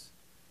nice.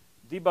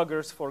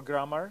 Debuggers for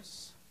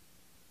grammars.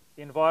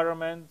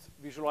 Environment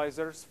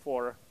visualizers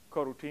for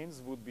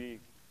coroutines would be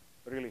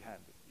really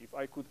handy. If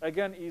I could,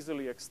 again,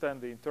 easily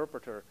extend the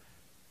interpreter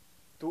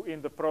to,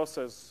 in the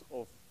process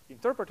of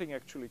interpreting,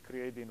 actually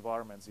create the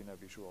environments in a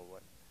visual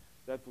way.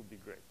 That would be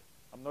great.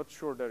 I'm not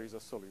sure there is a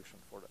solution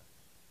for that.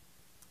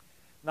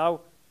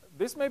 Now,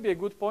 this may be a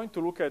good point to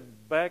look at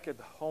back at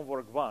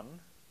homework 1,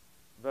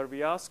 where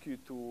we ask you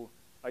to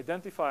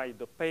identify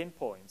the pain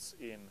points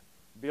in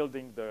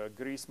building the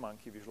grease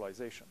monkey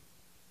visualization.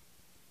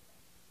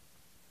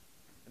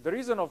 The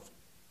reason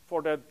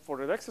for that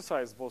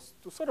exercise was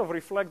to sort of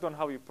reflect on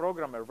how you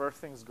program and where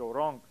things go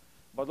wrong,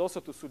 but also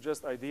to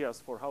suggest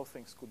ideas for how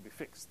things could be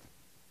fixed.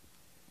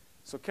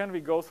 So can we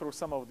go through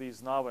some of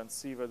these now and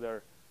see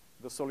whether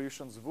the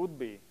solutions would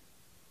be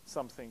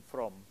something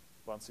from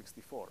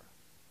 164?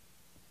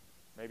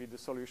 Maybe the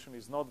solution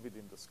is not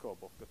within the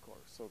scope of the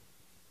course. So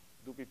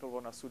do people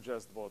want to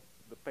suggest what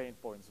the pain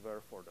points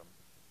were for them?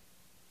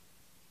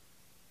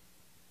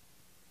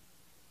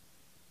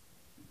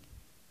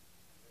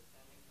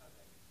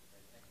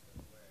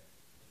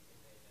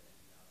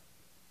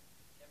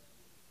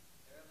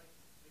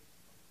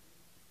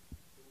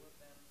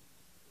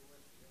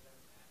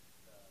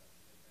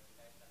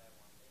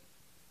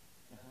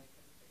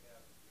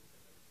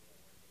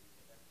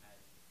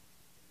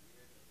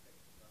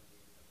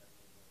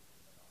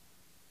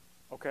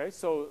 Okay,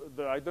 so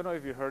I don't know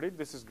if you heard it.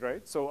 This is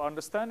great. So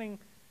understanding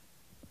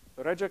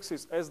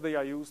regexes as they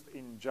are used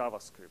in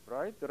JavaScript,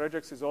 right? The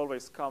regexes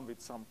always come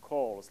with some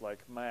calls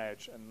like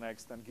match and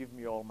next and give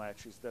me all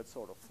matches, that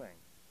sort of thing.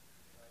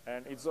 Right.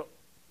 And it's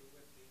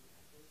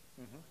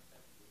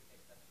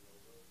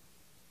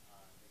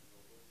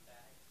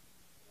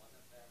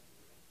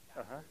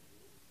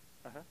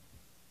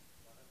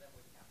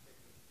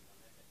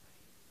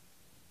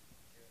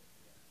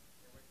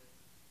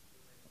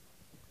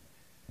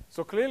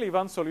So clearly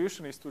one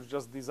solution is to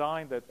just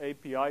design that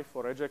API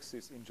for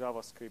regexes in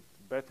JavaScript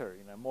better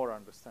in a more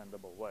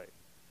understandable way.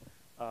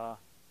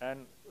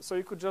 And so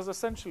you could just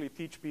essentially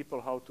teach people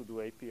how to do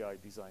API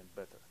design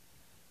better.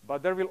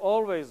 But there will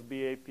always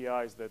be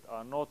APIs that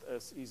are not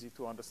as easy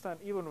to understand,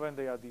 even when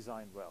they are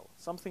designed well.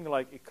 Something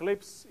like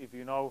Eclipse, if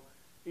you know,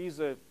 is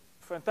a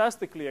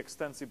fantastically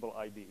extensible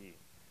IDE.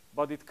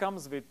 But it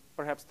comes with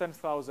perhaps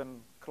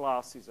 10,000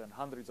 classes and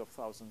hundreds of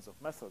thousands of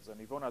methods.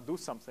 And if you want to do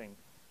something,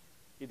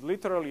 it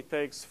literally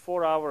takes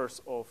 4 hours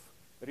of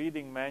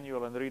reading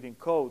manual and reading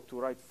code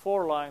to write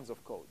 4 lines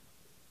of code.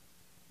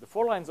 The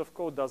 4 lines of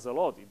code does a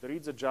lot. It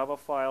reads a Java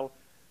file,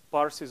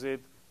 parses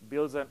it,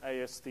 builds an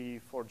AST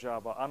for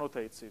Java,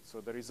 annotates it. So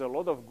there is a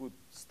lot of good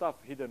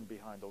stuff hidden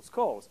behind those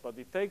calls. But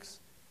it takes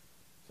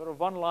sort of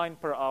 1 line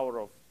per hour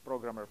of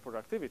programmer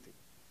productivity.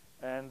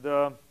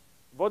 And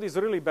what is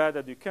really bad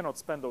that you cannot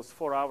spend those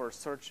 4 hours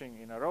searching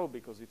in a row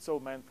because it's so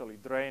mentally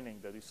draining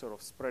that you sort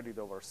of spread it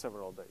over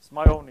several days.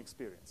 My own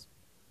experience.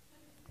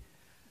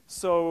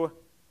 So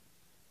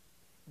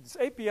these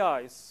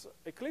APIs,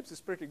 Eclipse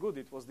is pretty good.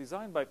 It was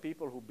designed by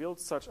people who built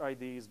such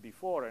IDEs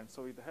before, and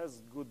so it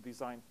has good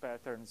design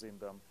patterns in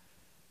them.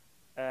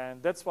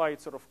 And that's why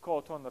it sort of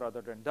caught on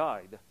rather than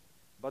died.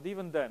 But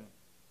even then,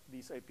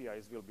 these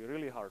APIs will be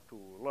really hard to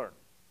learn.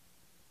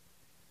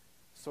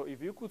 So if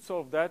you could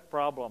solve that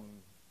problem,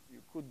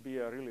 you could be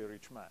a really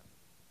rich man.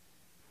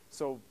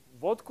 So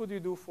what could you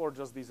do for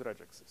just these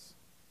regexes?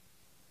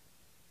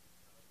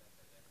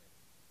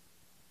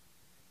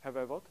 Have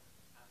I what?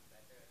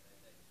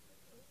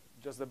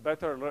 Just the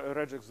better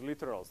regex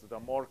literals that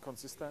are more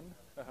consistent.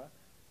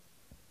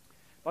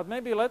 But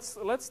maybe let's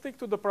stick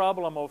to the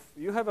problem of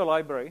you have a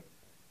library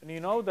and you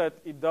know that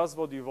it does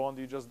what you want,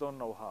 you just don't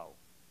know how.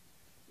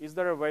 Is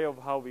there a way of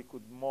how we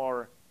could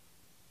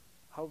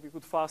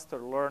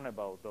faster learn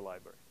about the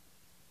library?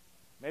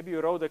 Maybe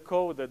you wrote a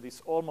code that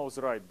is almost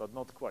right, but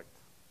not quite.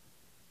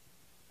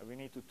 And we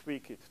need to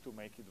tweak it to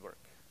make it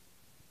work.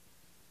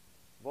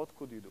 What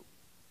could you do?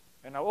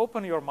 And now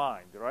open your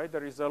mind, right?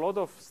 There is a lot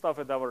of stuff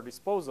at our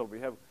disposal.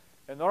 We have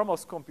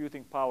enormous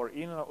computing power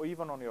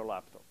even on your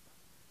laptop.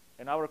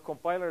 And our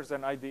compilers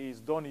and IDEs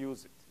don't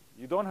use it.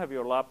 You don't have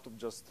your laptop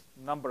just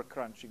number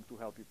crunching to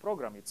help you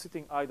program. It's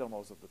sitting idle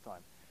most of the time.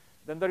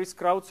 Then there is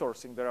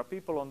crowdsourcing. There are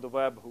people on the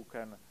web who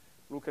can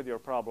look at your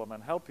problem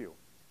and help you.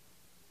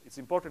 It's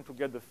important to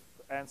get the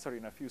answer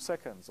in a few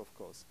seconds, of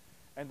course.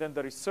 And then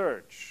there is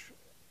search,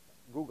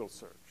 Google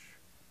search.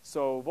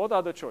 So what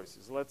are the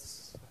choices?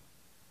 Let's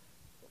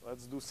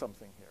do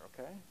something here,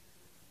 okay?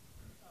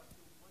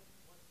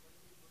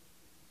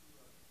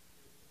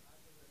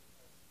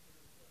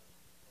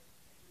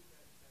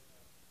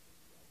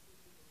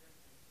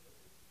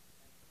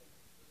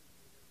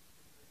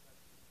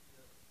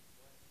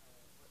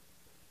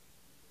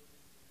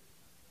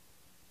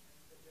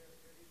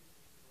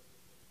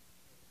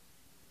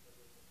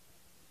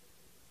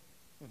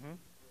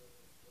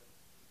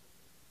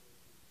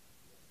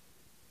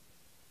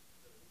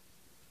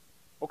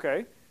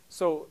 Okay.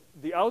 So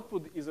the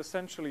output is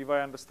essentially, if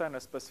I understand, a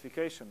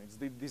specification. It's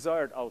the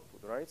desired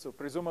output, right? So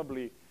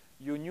presumably,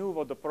 you knew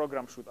what the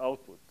program should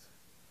output.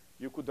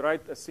 You could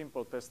write a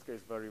simple test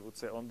case where you would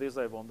say, on this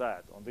I want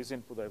that, on this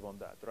input I want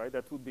that, right?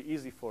 That would be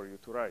easy for you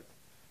to write.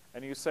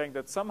 And you're saying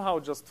that somehow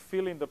just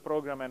fill in the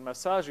program and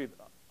massage it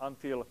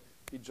until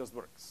it just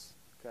works,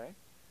 okay?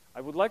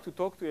 I would like to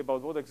talk to you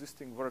about what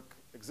existing work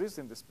exists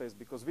in this space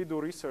because we do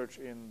research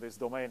in this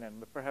domain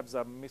and perhaps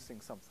I'm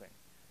missing something.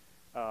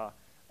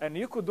 And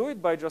you could do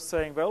it by just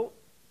saying, well,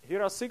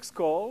 here are 6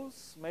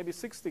 calls, maybe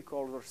 60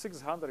 calls or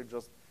 600,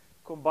 just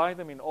combine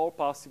them in all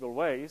possible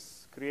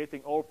ways,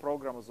 creating all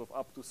programs of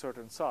up to a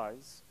certain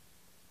size.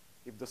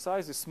 If the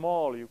size is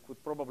small, you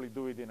could probably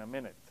do it in a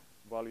minute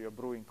while you're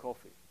brewing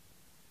coffee.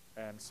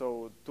 And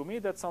so to me,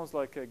 that sounds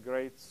like a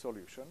great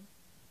solution.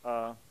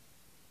 I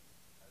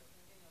was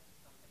thinking of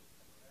something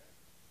similar.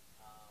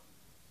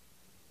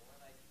 More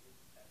like you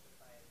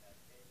specify a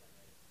test case and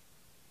it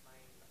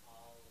find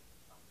all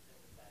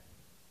functions that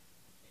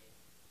take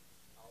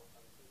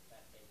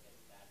in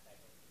that type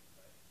of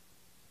input.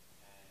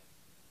 And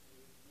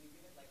you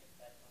give it like a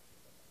set function,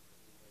 the function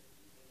you were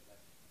using, but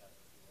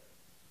doesn't work.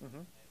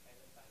 Mm-hmm. And kind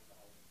of finds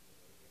all the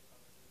related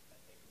functions that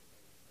take the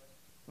same input.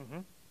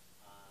 Mm-hmm.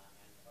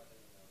 And for the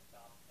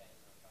top 10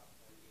 or top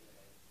 20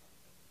 related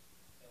functions,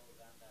 it will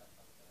run that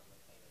function on the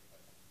same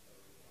input and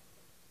still return.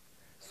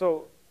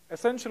 So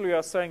essentially, you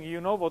are saying you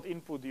know what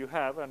input you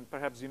have, and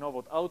perhaps you know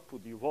what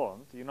output you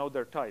want. You know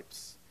their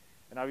types.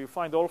 And now you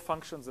find all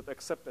functions that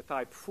accept the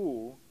type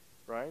foo,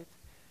 right?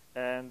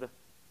 And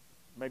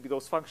maybe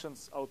those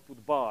functions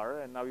output bar,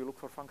 and now you look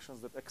for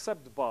functions that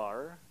accept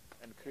bar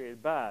and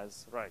create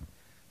baz, right?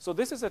 So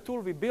this is a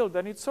tool we built,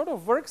 and it sort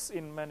of works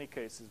in many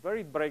cases. Where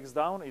it breaks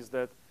down is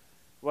that,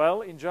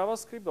 well, in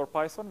JavaScript or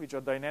Python, which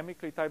are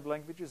dynamically typed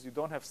languages, you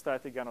don't have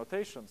static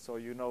annotation, so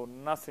you know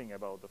nothing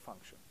about the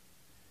function.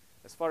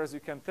 As far as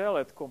you can tell,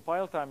 at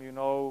compile time, you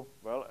know,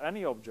 well,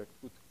 any object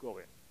could go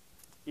in.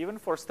 Even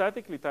for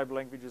statically typed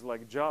languages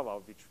like Java,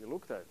 which we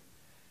looked at,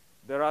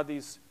 there are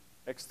these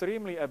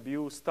extremely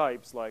abused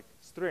types like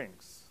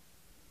strings,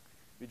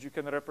 which you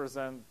can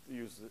represent,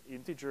 use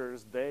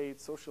integers,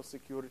 dates, social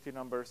security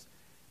numbers,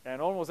 and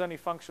almost any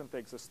function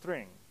takes a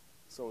string.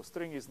 So a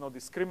string is not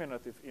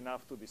discriminative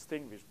enough to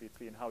distinguish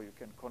between how you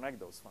can connect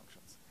those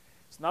functions.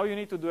 So now you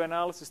need to do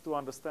analysis to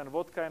understand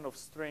what kind of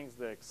strings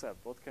they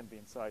accept, what can be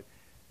inside,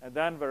 and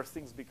then where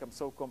things become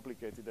so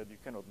complicated that you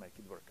cannot make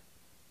it work.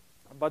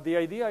 But the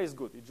idea is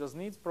good. It just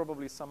needs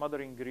probably some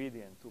other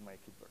ingredient to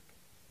make it work.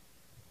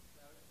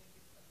 So I was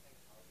thinking something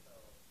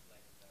also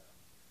like the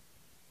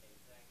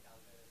PageRank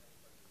algorithm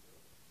for the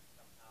group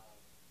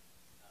somehow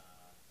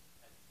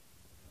can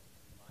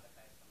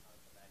modify somehow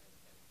so that it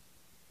can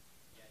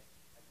get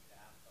a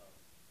graph of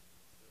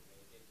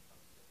related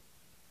functions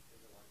to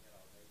the one you're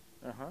already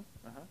using.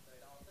 So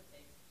it also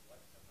takes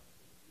what the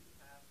functions you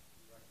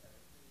are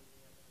currently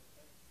using as an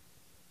input,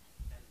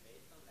 and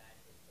based on that,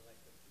 it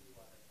selects a few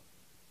other functions.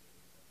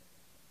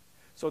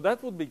 So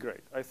that would be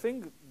great. I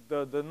think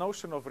the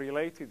notion of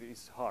related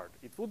is hard.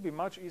 It would be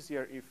much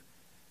easier if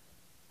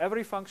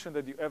every function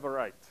that you ever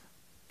write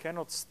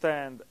cannot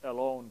stand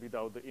alone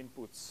without the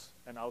inputs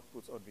and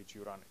outputs on which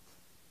you run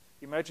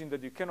it. Imagine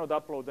that you cannot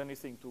upload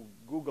anything to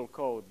Google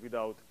Code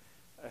without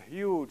a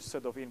huge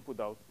set of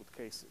input-output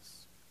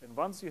cases. And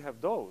once you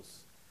have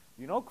those,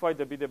 you know quite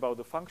a bit about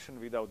the function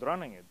without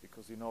running it,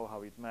 because you know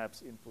how it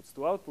maps inputs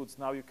to outputs.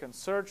 Now you can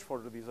search for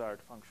the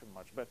desired function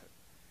much better.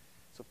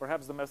 So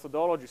perhaps the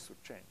methodology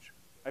should change.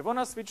 I want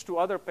to switch to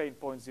other pain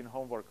points in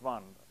homework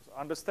 1. So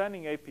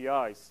understanding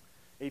APIs.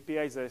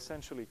 APIs are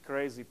essentially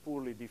crazy,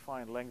 poorly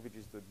defined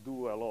languages that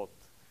do a lot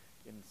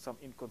in some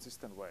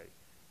inconsistent way.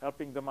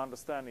 Helping them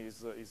understand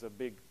is a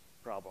big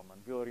problem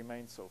and will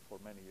remain so for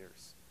many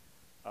years.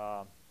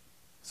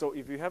 So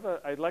if you have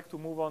I'd like to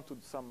move on to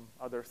some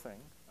other thing.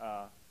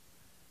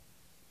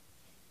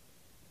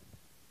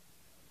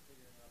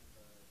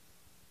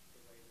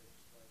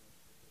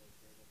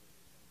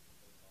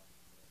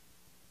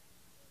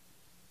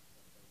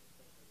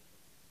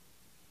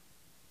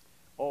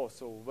 Oh,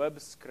 so web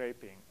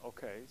scraping.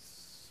 Okay,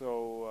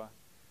 so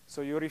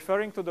you're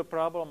referring to the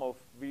problem of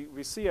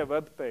we see a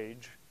web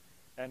page,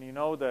 and you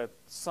know that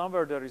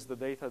somewhere there is the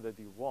data that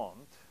you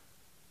want,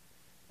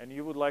 and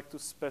you would like to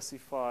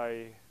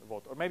specify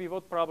what, or maybe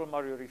what problem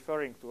are you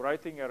referring to?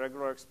 Writing a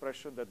regular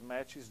expression that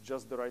matches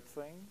just the right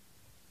thing?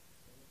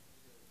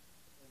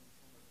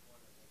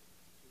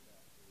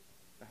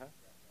 Uh-huh.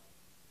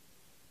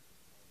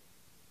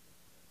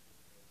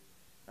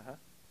 Uh-huh.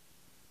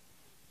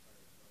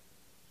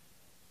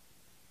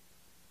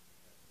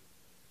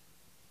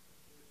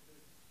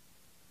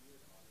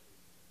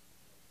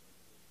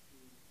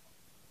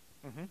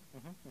 Mm-hmm,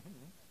 mm-hmm,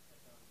 mm-hmm.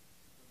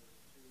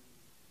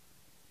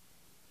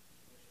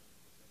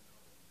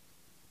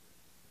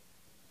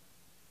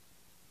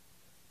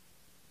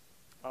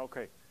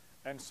 Okay,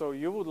 and so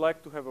you would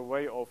like to have a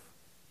way of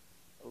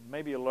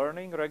maybe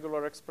learning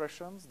regular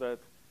expressions that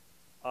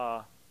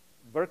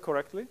work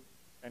correctly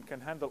and can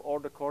handle all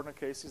the corner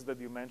cases that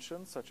you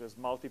mentioned, such as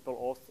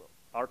multiple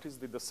artists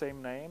with the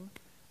same name,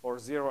 or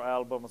 0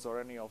 albums, or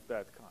any of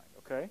that kind,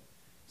 okay?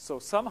 So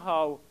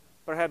somehow,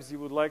 perhaps you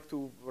would like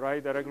to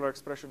write a regular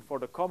expression for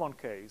the common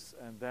case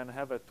and then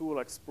have a tool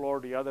explore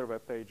the other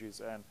web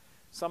pages and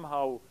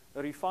somehow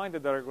refine the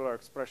regular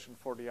expression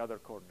for the other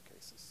corner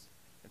cases.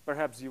 And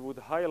perhaps you would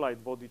highlight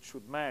what it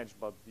should match,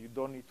 but you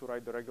don't need to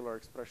write the regular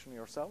expression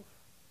yourself.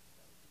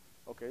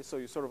 Okay, so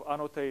you sort of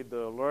annotate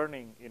the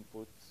learning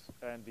input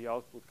and the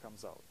output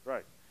comes out,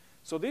 right?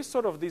 So these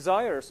sort of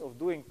desires of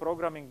doing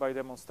programming by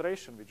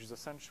demonstration, which is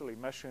essentially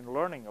machine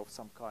learning of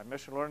some kind,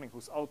 machine learning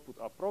whose output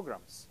are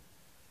programs,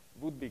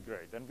 would be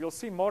great. And we'll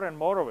see more and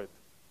more of it.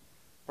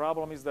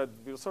 Problem is that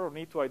we'll sort of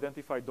need to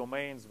identify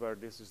domains where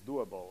this is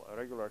doable. A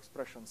regular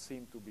expressions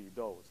seem to be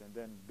those, and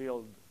then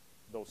build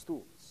those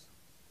tools.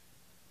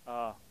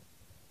 Uh,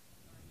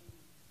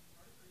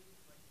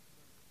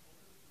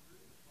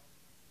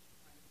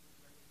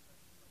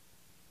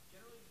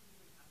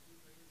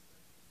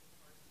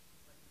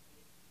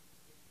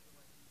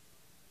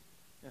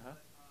 uh-huh.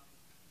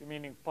 You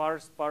meaning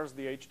parse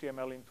the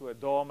HTML into a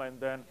DOM and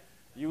then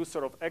use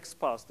sort of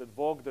XPath that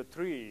walk the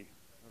tree,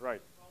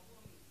 right?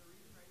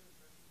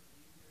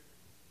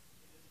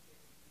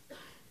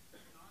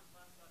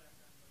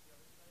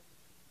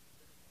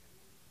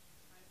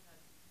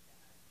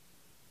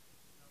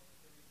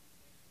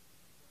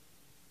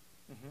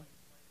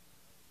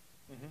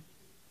 Mm-hmm.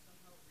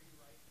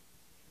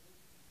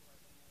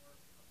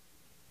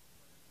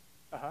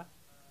 Uh-huh.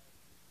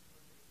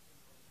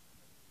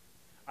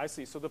 I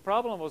see. So the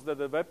problem was that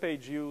the web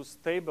page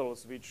used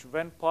tables which,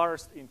 when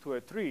parsed into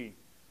a tree,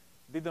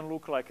 didn't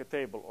look like a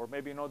table, or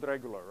maybe not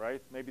regular,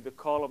 right? Maybe the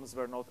columns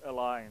were not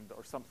aligned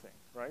or something,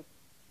 right?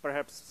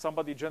 Perhaps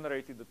somebody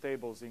generated the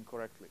tables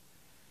incorrectly.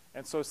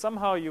 And so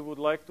somehow you would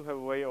like to have a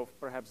way of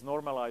perhaps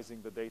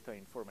normalizing the data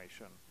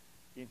information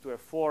into a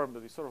form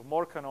that is sort of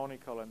more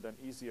canonical and then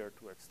easier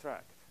to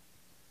extract.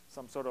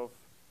 Some sort of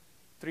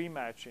tree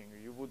matching.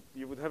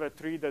 You would have a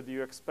tree that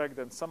you expect,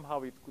 and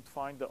somehow it could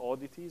find the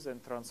oddities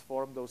and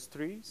transform those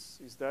trees.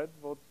 Is that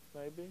what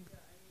maybe?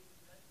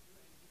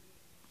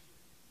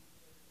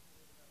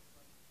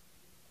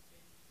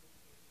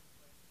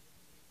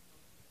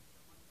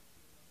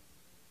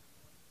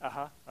 Yeah,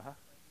 uh-huh, uh-huh.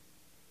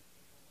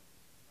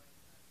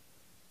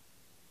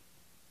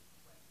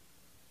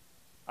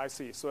 I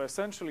see. So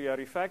essentially a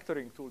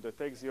refactoring tool that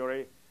takes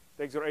your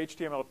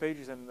HTML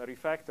pages and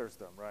refactors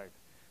them, right?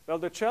 Well,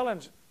 the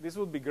challenge, this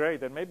would be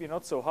great and maybe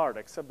not so hard,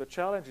 except the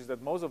challenge is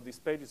that most of these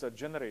pages are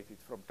generated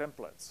from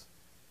templates.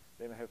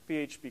 They may have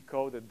PHP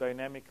code that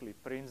dynamically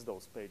prints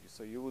those pages.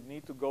 So you would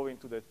need to go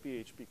into that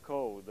PHP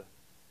code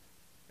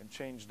and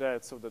change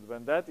that so that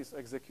when that is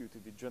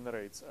executed, it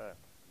generates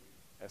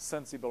a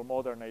sensible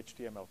modern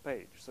HTML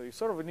page. So you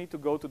sort of need to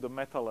go to the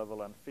meta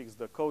level and fix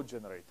the code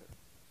generator.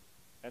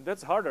 And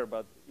that's harder,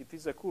 but it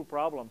is a cool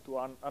problem to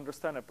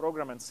understand a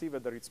program and see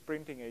whether it's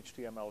printing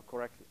HTML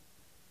correctly.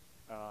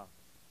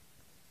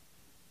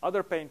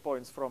 Other pain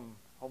points from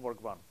homework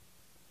 1.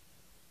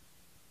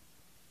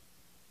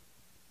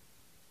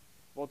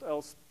 What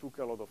else took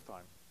a lot of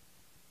time?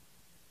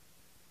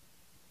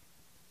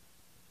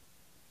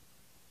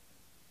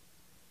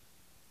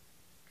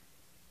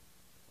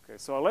 Okay,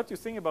 so I'll let you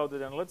think about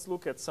it, and let's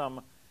look at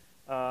some.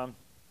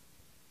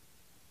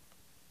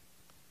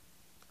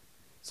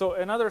 So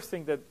another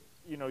thing that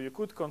you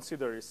could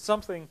consider is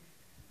something,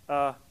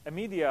 a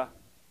media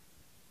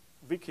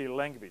wiki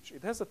language.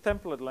 It has a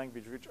template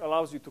language which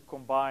allows you to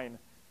combine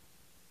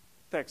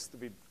text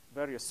with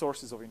various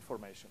sources of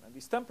information. And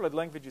these template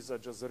languages are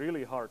just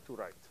really hard to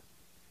write.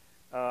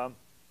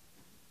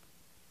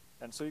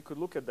 And so you could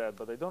look at that,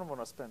 but I don't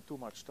want to spend too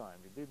much time.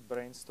 We did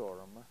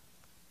brainstorm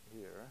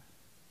here.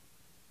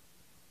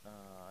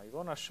 I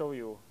want to show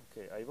you,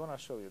 okay, I want to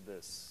show you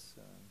this.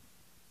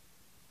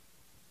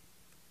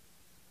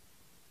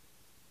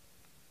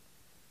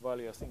 While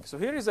you're thinking. So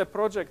here is a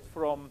project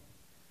from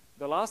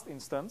the last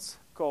instance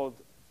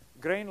called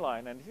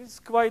Grainline, and it's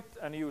quite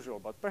unusual,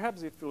 but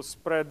perhaps it will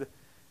spread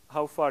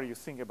how far you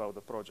think about the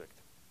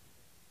project.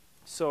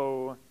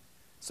 So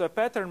a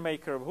pattern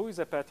maker, who is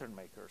a pattern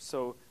maker?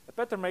 So a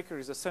pattern maker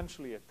is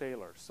essentially a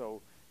tailor.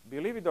 So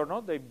believe it or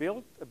not, they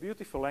built a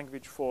beautiful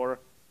language for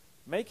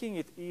making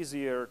it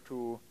easier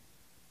to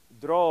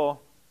draw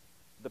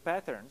the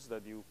patterns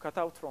that you cut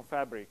out from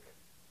fabric,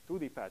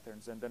 2D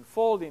patterns, and then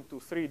fold into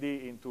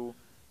 3D into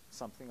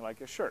something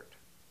like a shirt.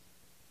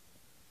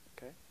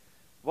 Okay?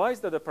 Why is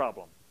that a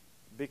problem?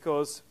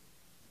 Because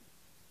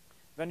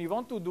when you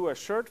want to do a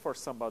shirt for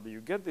somebody,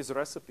 you get this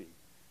recipe,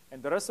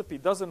 and the recipe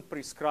doesn't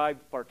prescribe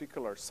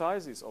particular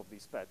sizes of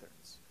these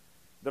patterns.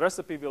 The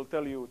recipe will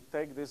tell you,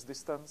 take this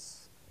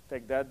distance,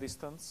 take that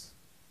distance,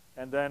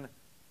 and then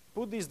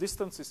put these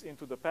distances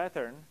into the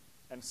pattern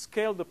and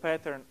scale the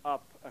pattern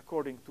up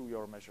according to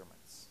your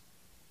measurements.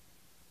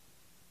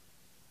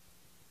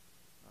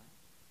 Right?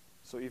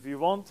 So if you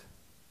want,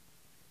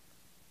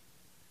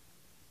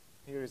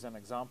 here is an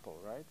example,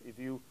 right? If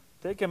you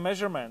take a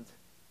measurement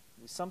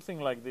with something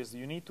like this,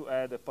 you need to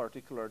add a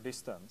particular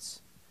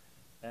distance.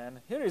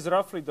 And here is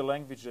roughly the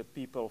language that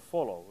people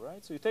follow,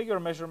 right? So you take your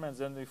measurements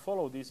and you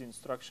follow these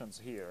instructions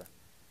here.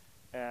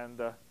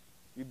 And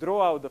you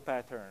draw out the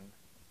pattern.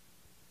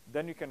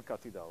 Then you can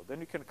cut it out. Then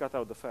you can cut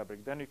out the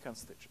fabric. Then you can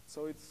stitch it.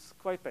 So it's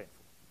quite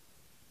painful.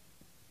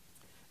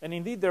 And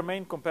indeed, their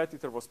main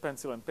competitor was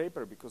pencil and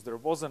paper because there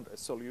wasn't a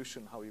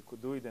solution how you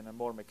could do it in a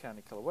more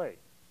mechanical way.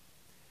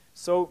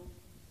 So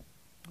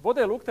what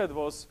I looked at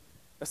was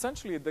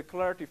essentially a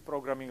declarative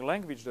programming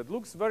language that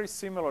looks very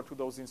similar to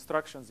those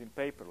instructions in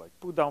paper, like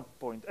put down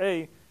point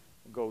A,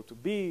 go to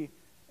B,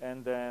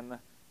 and then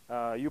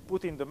you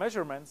put in the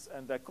measurements,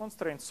 and the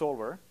constraint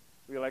solver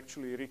will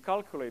actually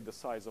recalculate the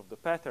size of the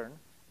pattern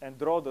and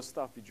draw the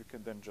stuff which you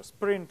can then just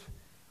print,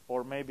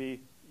 or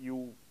maybe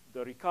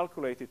the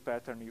recalculated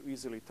pattern you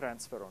easily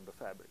transfer on the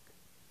fabric.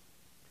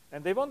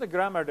 And they want a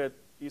grammar that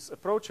is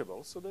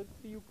approachable so that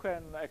you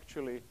can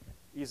actually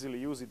easily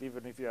use it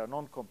even if you are a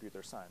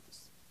non-computer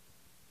scientist.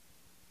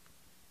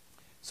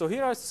 So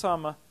here are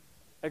some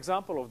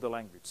example of the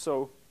language.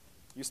 So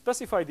you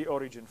specify the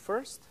origin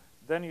first,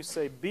 then you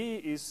say B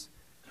is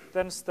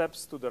 10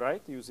 steps to the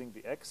right using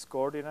the X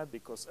coordinate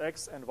because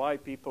X and Y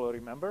people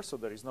remember, so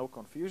there is no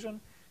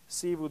confusion.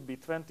 C would be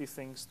 20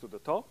 things to the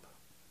top.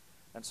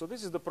 And so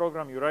this is the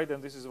program you write,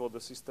 and this is what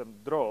the system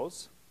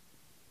draws.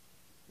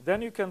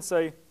 Then you can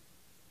say,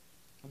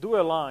 do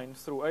a line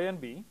through A and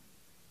B.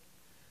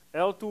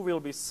 L2 will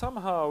be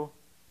somehow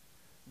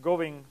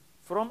going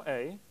from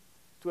A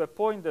to a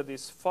point that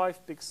is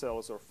 5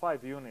 pixels or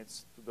 5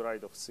 units to the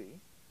right of C.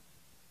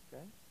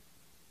 Okay?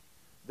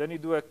 Then you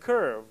do a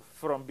curve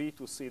from B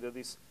to C that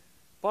is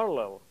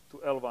parallel to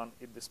L1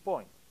 at this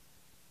point,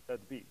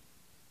 at B.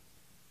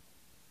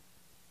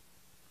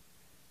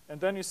 And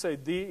then you say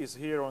D is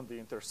here on the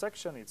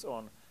intersection. It's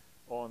on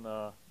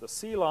the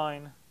C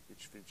line,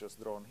 which we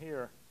just drawn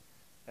here,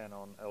 and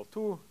on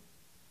L2.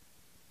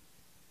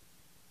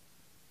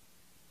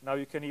 Now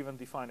you can even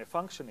define a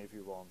function if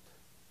you want.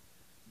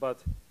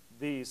 But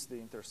D is the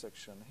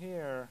intersection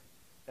here.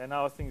 And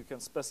now I think you can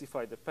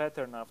specify the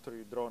pattern after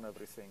you've drawn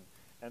everything.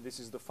 And this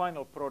is the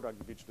final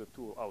product which the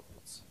tool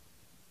outputs.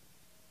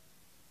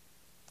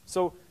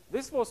 So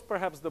this was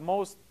perhaps the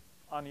most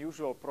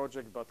unusual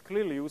project, but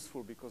clearly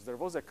useful because there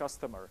was a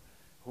customer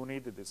who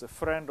needed this. A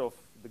friend of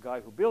the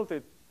guy who built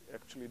it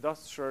actually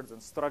does shirts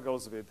and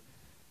struggles with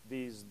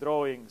these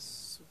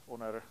drawings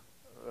on a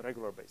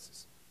regular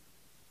basis.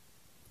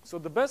 So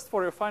the best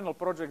for your final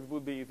project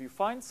would be if you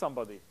find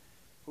somebody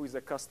who is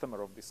a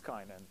customer of this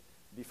kind and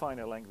define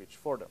a language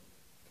for them.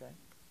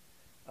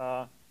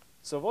 Okay?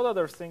 So what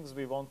other things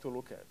we want to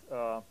look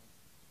at?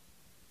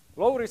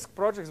 Low-risk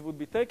projects would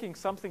be taking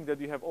something that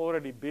you have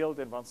already built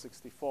in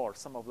 164,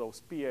 some of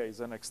those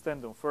PAs, and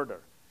extend them further.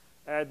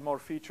 Add more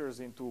features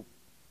into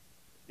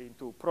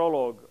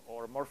Prolog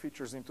or more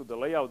features into the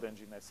layout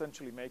engine,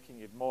 essentially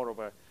making it more of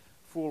a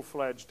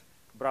full-fledged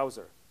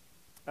browser.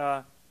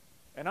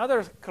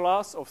 Another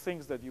class of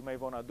things that you may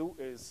want to do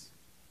is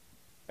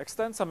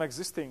extend some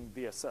existing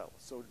DSL.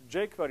 So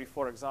jQuery,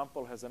 for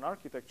example, has an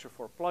architecture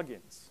for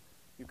plugins.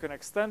 You can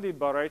extend it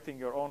by writing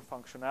your own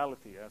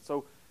functionality. And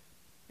so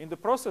in the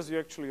process, you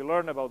actually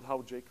learn about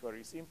how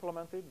jQuery is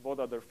implemented, what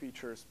other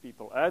features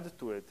people add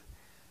to it,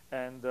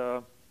 and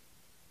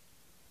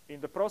in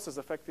the process,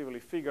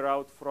 effectively figure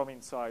out from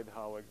inside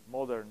how a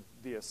modern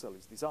DSL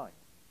is designed.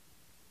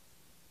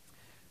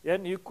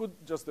 And you could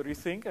just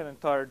rethink an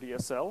entire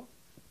DSL,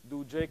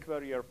 do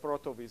jQuery or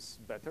Protovis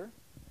better.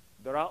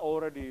 There are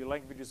already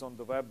languages on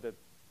the web that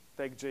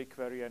take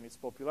jQuery and its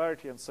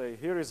popularity and say,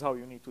 here is how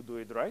you need to do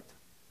it right.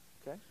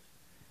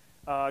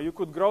 Okay? You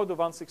could grow the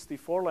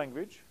 164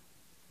 language.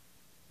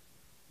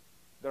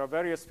 There are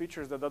various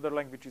features that other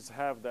languages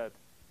have that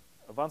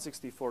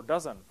 164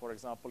 doesn't. For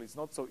example, it's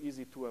not so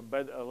easy to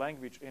embed a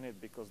language in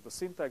it because the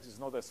syntax is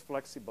not as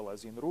flexible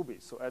as in Ruby.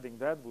 So adding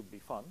that would be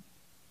fun.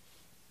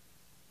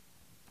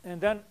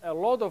 And then a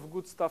lot of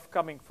good stuff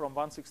coming from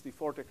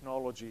 164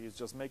 technology is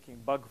just making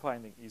bug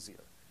finding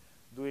easier.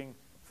 Doing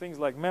things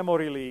like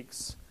memory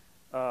leaks,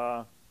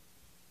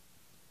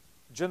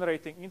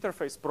 generating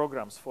interface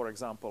programs, for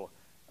example.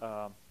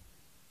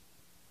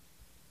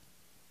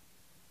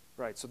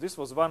 Right, so this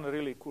was one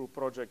really cool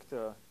project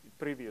in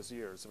previous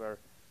years where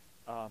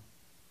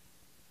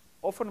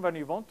often when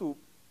you want to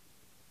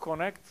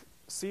connect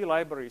C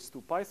libraries to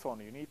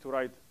Python, you need to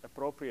write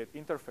appropriate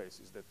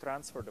interfaces that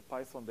transfer the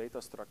Python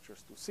data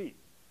structures to C.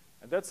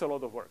 And that's a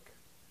lot of work.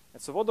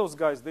 And so what those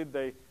guys did,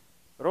 they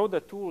wrote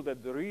a tool that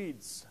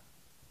reads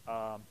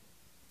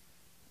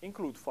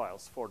include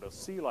files for the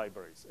C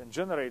libraries and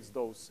generates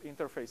those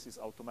interfaces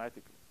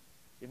automatically.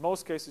 In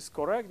most cases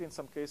correct, in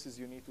some cases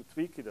you need to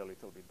tweak it a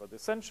little bit, but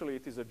essentially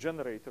it is a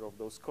generator of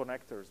those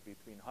connectors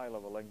between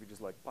high-level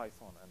languages like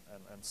Python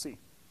and C.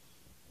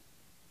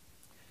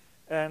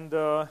 And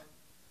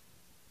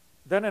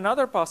then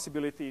another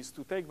possibility is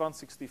to take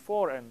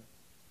 164 and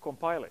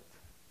compile it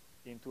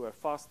into a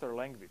faster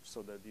language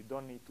so that you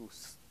don't need to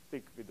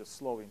stick with a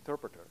slow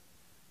interpreter.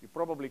 You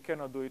probably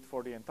cannot do it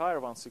for the entire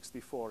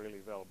 164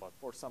 really well, but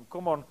for some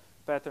common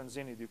patterns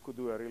in it, you could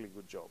do a really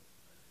good job.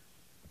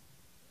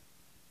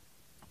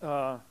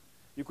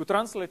 You could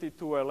translate it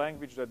to a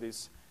language that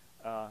is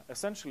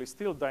essentially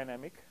still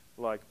dynamic,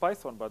 like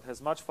Python, but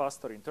has much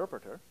faster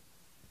interpreter.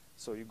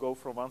 So you go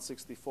from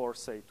 164,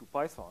 say, to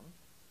Python,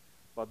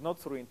 but not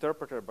through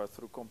interpreter, but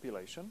through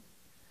compilation.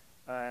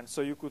 And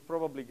so you could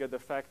probably get a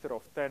factor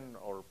of 10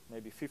 or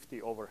maybe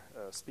 50 over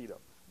speed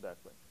up that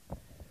way.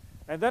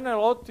 And then a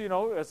lot, you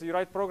know, as you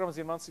write programs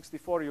in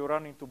 164, you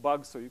run into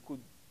bugs, so you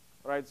could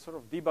write sort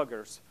of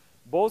debuggers,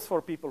 both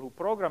for people who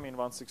program in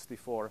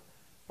 164,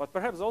 but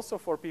perhaps also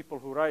for people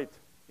who write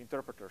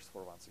interpreters for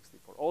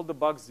 164. All the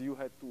bugs you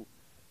had to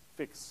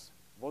fix,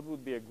 what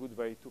would be a good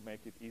way to make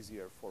it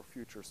easier for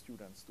future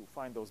students to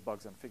find those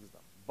bugs and fix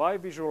them? By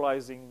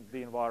visualizing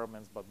the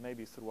environments, but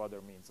maybe through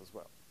other means as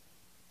well.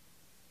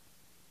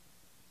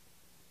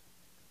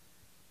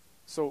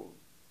 So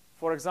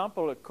For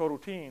example,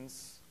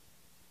 coroutines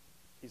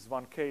is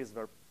one case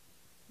where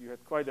you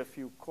had quite a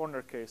few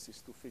corner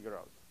cases to figure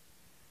out.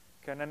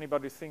 Can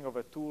anybody think of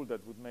a tool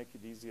that would make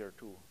it easier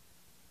to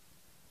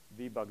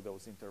debug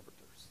those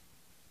interpreters?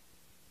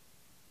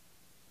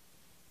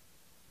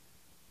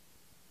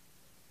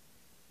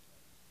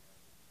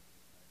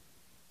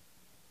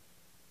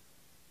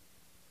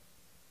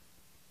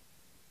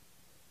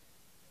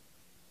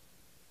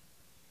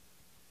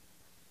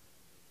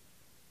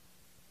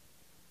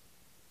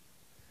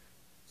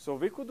 So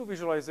we could do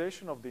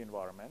visualization of the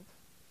environment.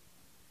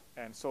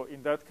 And so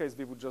in that case,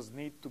 we would just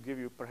need to give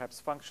you perhaps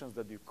functions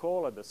that you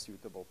call at a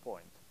suitable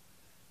point.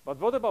 But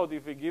what about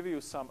if we give you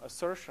some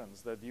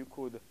assertions that you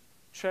could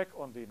check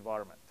on the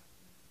environment?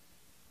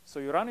 So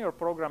you run your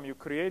program, you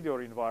create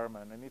your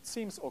environment, and it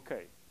seems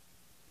OK.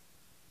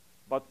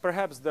 But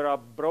perhaps there are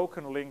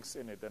broken links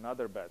in it and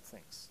other bad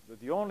things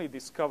that you only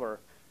discover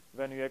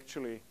when you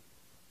actually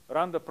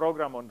run the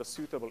program on the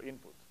suitable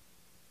input.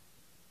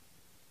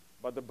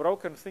 But the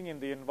broken thing in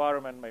the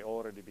environment may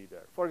already be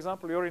there. For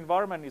example, your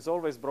environment is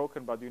always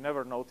broken, but you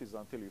never notice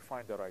until you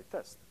find the right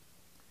test.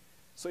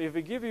 So if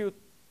we give you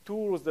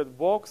tools that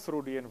walk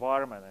through the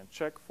environment and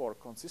check for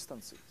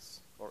consistencies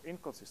or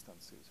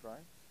inconsistencies,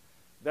 right,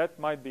 that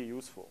might be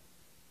useful.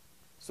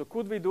 So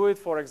could we do it,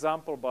 for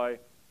example, by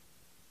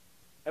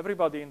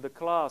everybody in the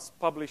class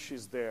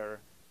publishes their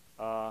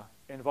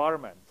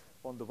environment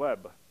on the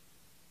web,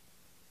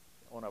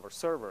 on our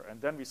server, and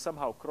then we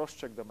somehow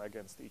cross-check them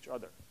against each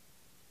other.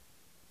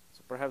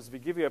 So perhaps we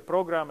give you a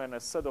program and a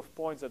set of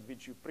points at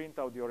which you print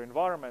out your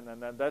environment,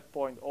 and at that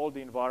point, all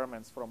the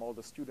environments from all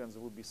the students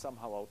would be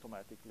somehow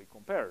automatically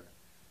compared.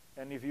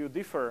 And if you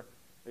differ,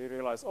 you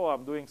realize, oh,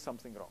 I'm doing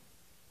something wrong.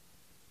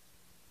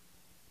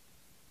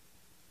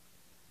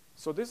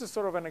 So this is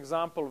sort of an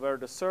example where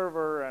the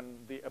server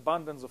and the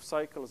abundance of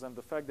cycles and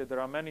the fact that there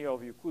are many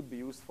of you could be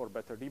used for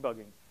better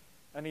debugging.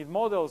 And it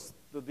models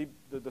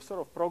the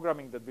sort of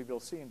programming that we will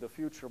see in the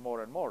future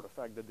more and more, the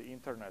fact that the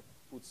internet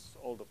puts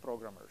all the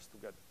programmers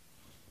together.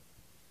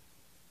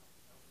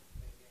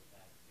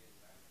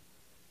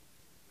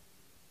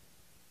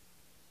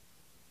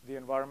 The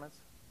environments?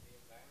 The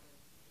environment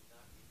need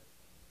not be the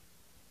same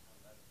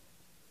unless the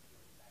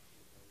students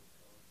actually really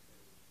go to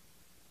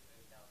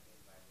print out the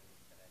environment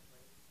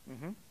correctly.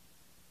 Mm-hmm. I'm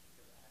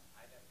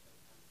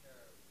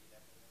sure we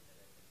represented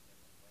it in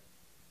different ways.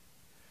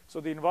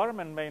 So the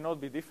environment may not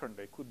be different.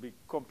 They could be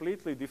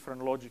completely different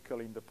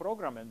logically in the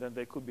program, and then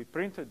they could be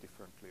printed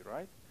differently,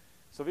 right?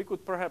 So we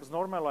could perhaps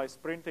normalize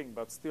printing,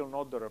 but still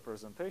not the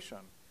representation.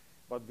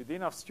 But with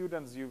enough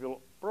students, you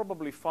will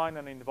probably find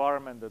an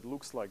environment that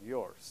looks like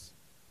yours,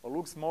 or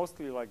looks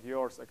mostly like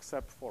yours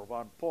except for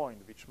one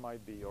point, which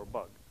might be your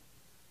bug.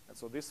 And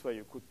so this way,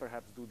 you could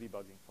perhaps do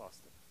debugging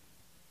faster.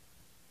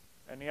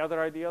 Any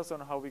other ideas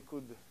on how we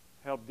could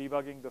help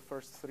debugging the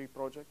first 3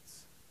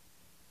 projects?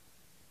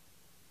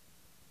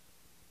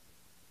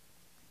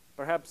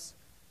 Perhaps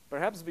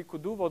we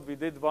could do what we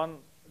did one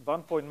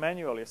point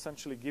manually,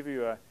 essentially give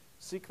you a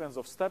sequence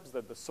of steps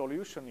that the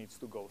solution needs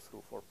to go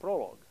through for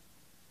Prolog.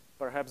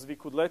 Perhaps we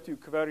could let you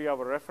query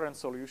our reference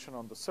solution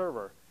on the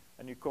server,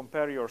 and you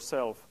compare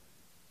yourself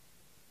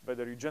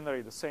whether you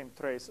generate the same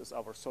trace as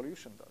our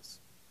solution does.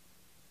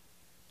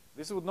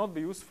 This would not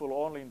be useful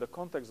only in the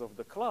context of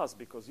the class,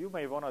 because you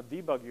may want to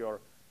debug your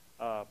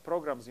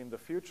programs in the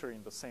future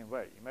in the same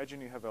way.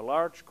 Imagine you have a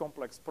large,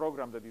 complex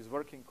program that is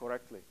working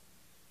correctly.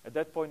 At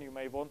that point, you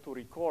may want to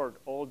record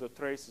all the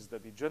traces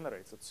that it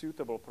generates at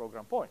suitable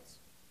program points.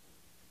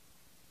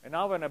 And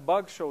now when a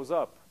bug shows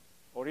up,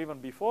 or even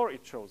before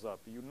it shows up,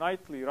 you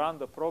nightly run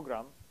the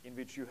program in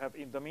which you have,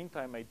 in the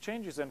meantime, made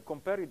changes and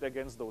compare it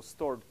against those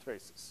stored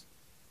traces.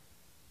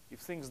 If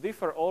things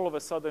differ, all of a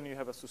sudden you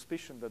have a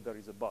suspicion that there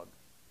is a bug.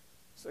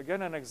 So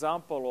again, an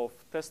example of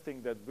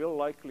testing that will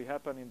likely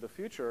happen in the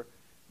future,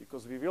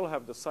 because we will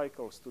have the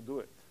cycles to do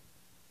it.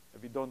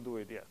 And we don't do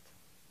it yet.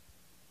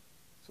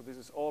 So this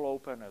is all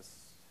open as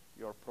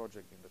your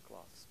project in the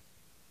class.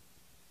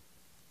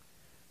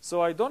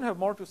 So I don't have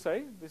more to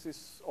say. This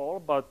is all.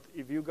 But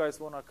if you guys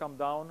want to come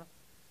down,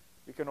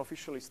 we can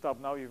officially stop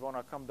now. If you want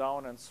to come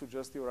down and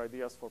suggest your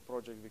ideas for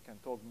project, we can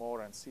talk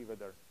more and see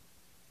whether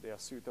they are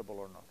suitable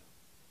or not.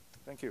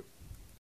 Thank you.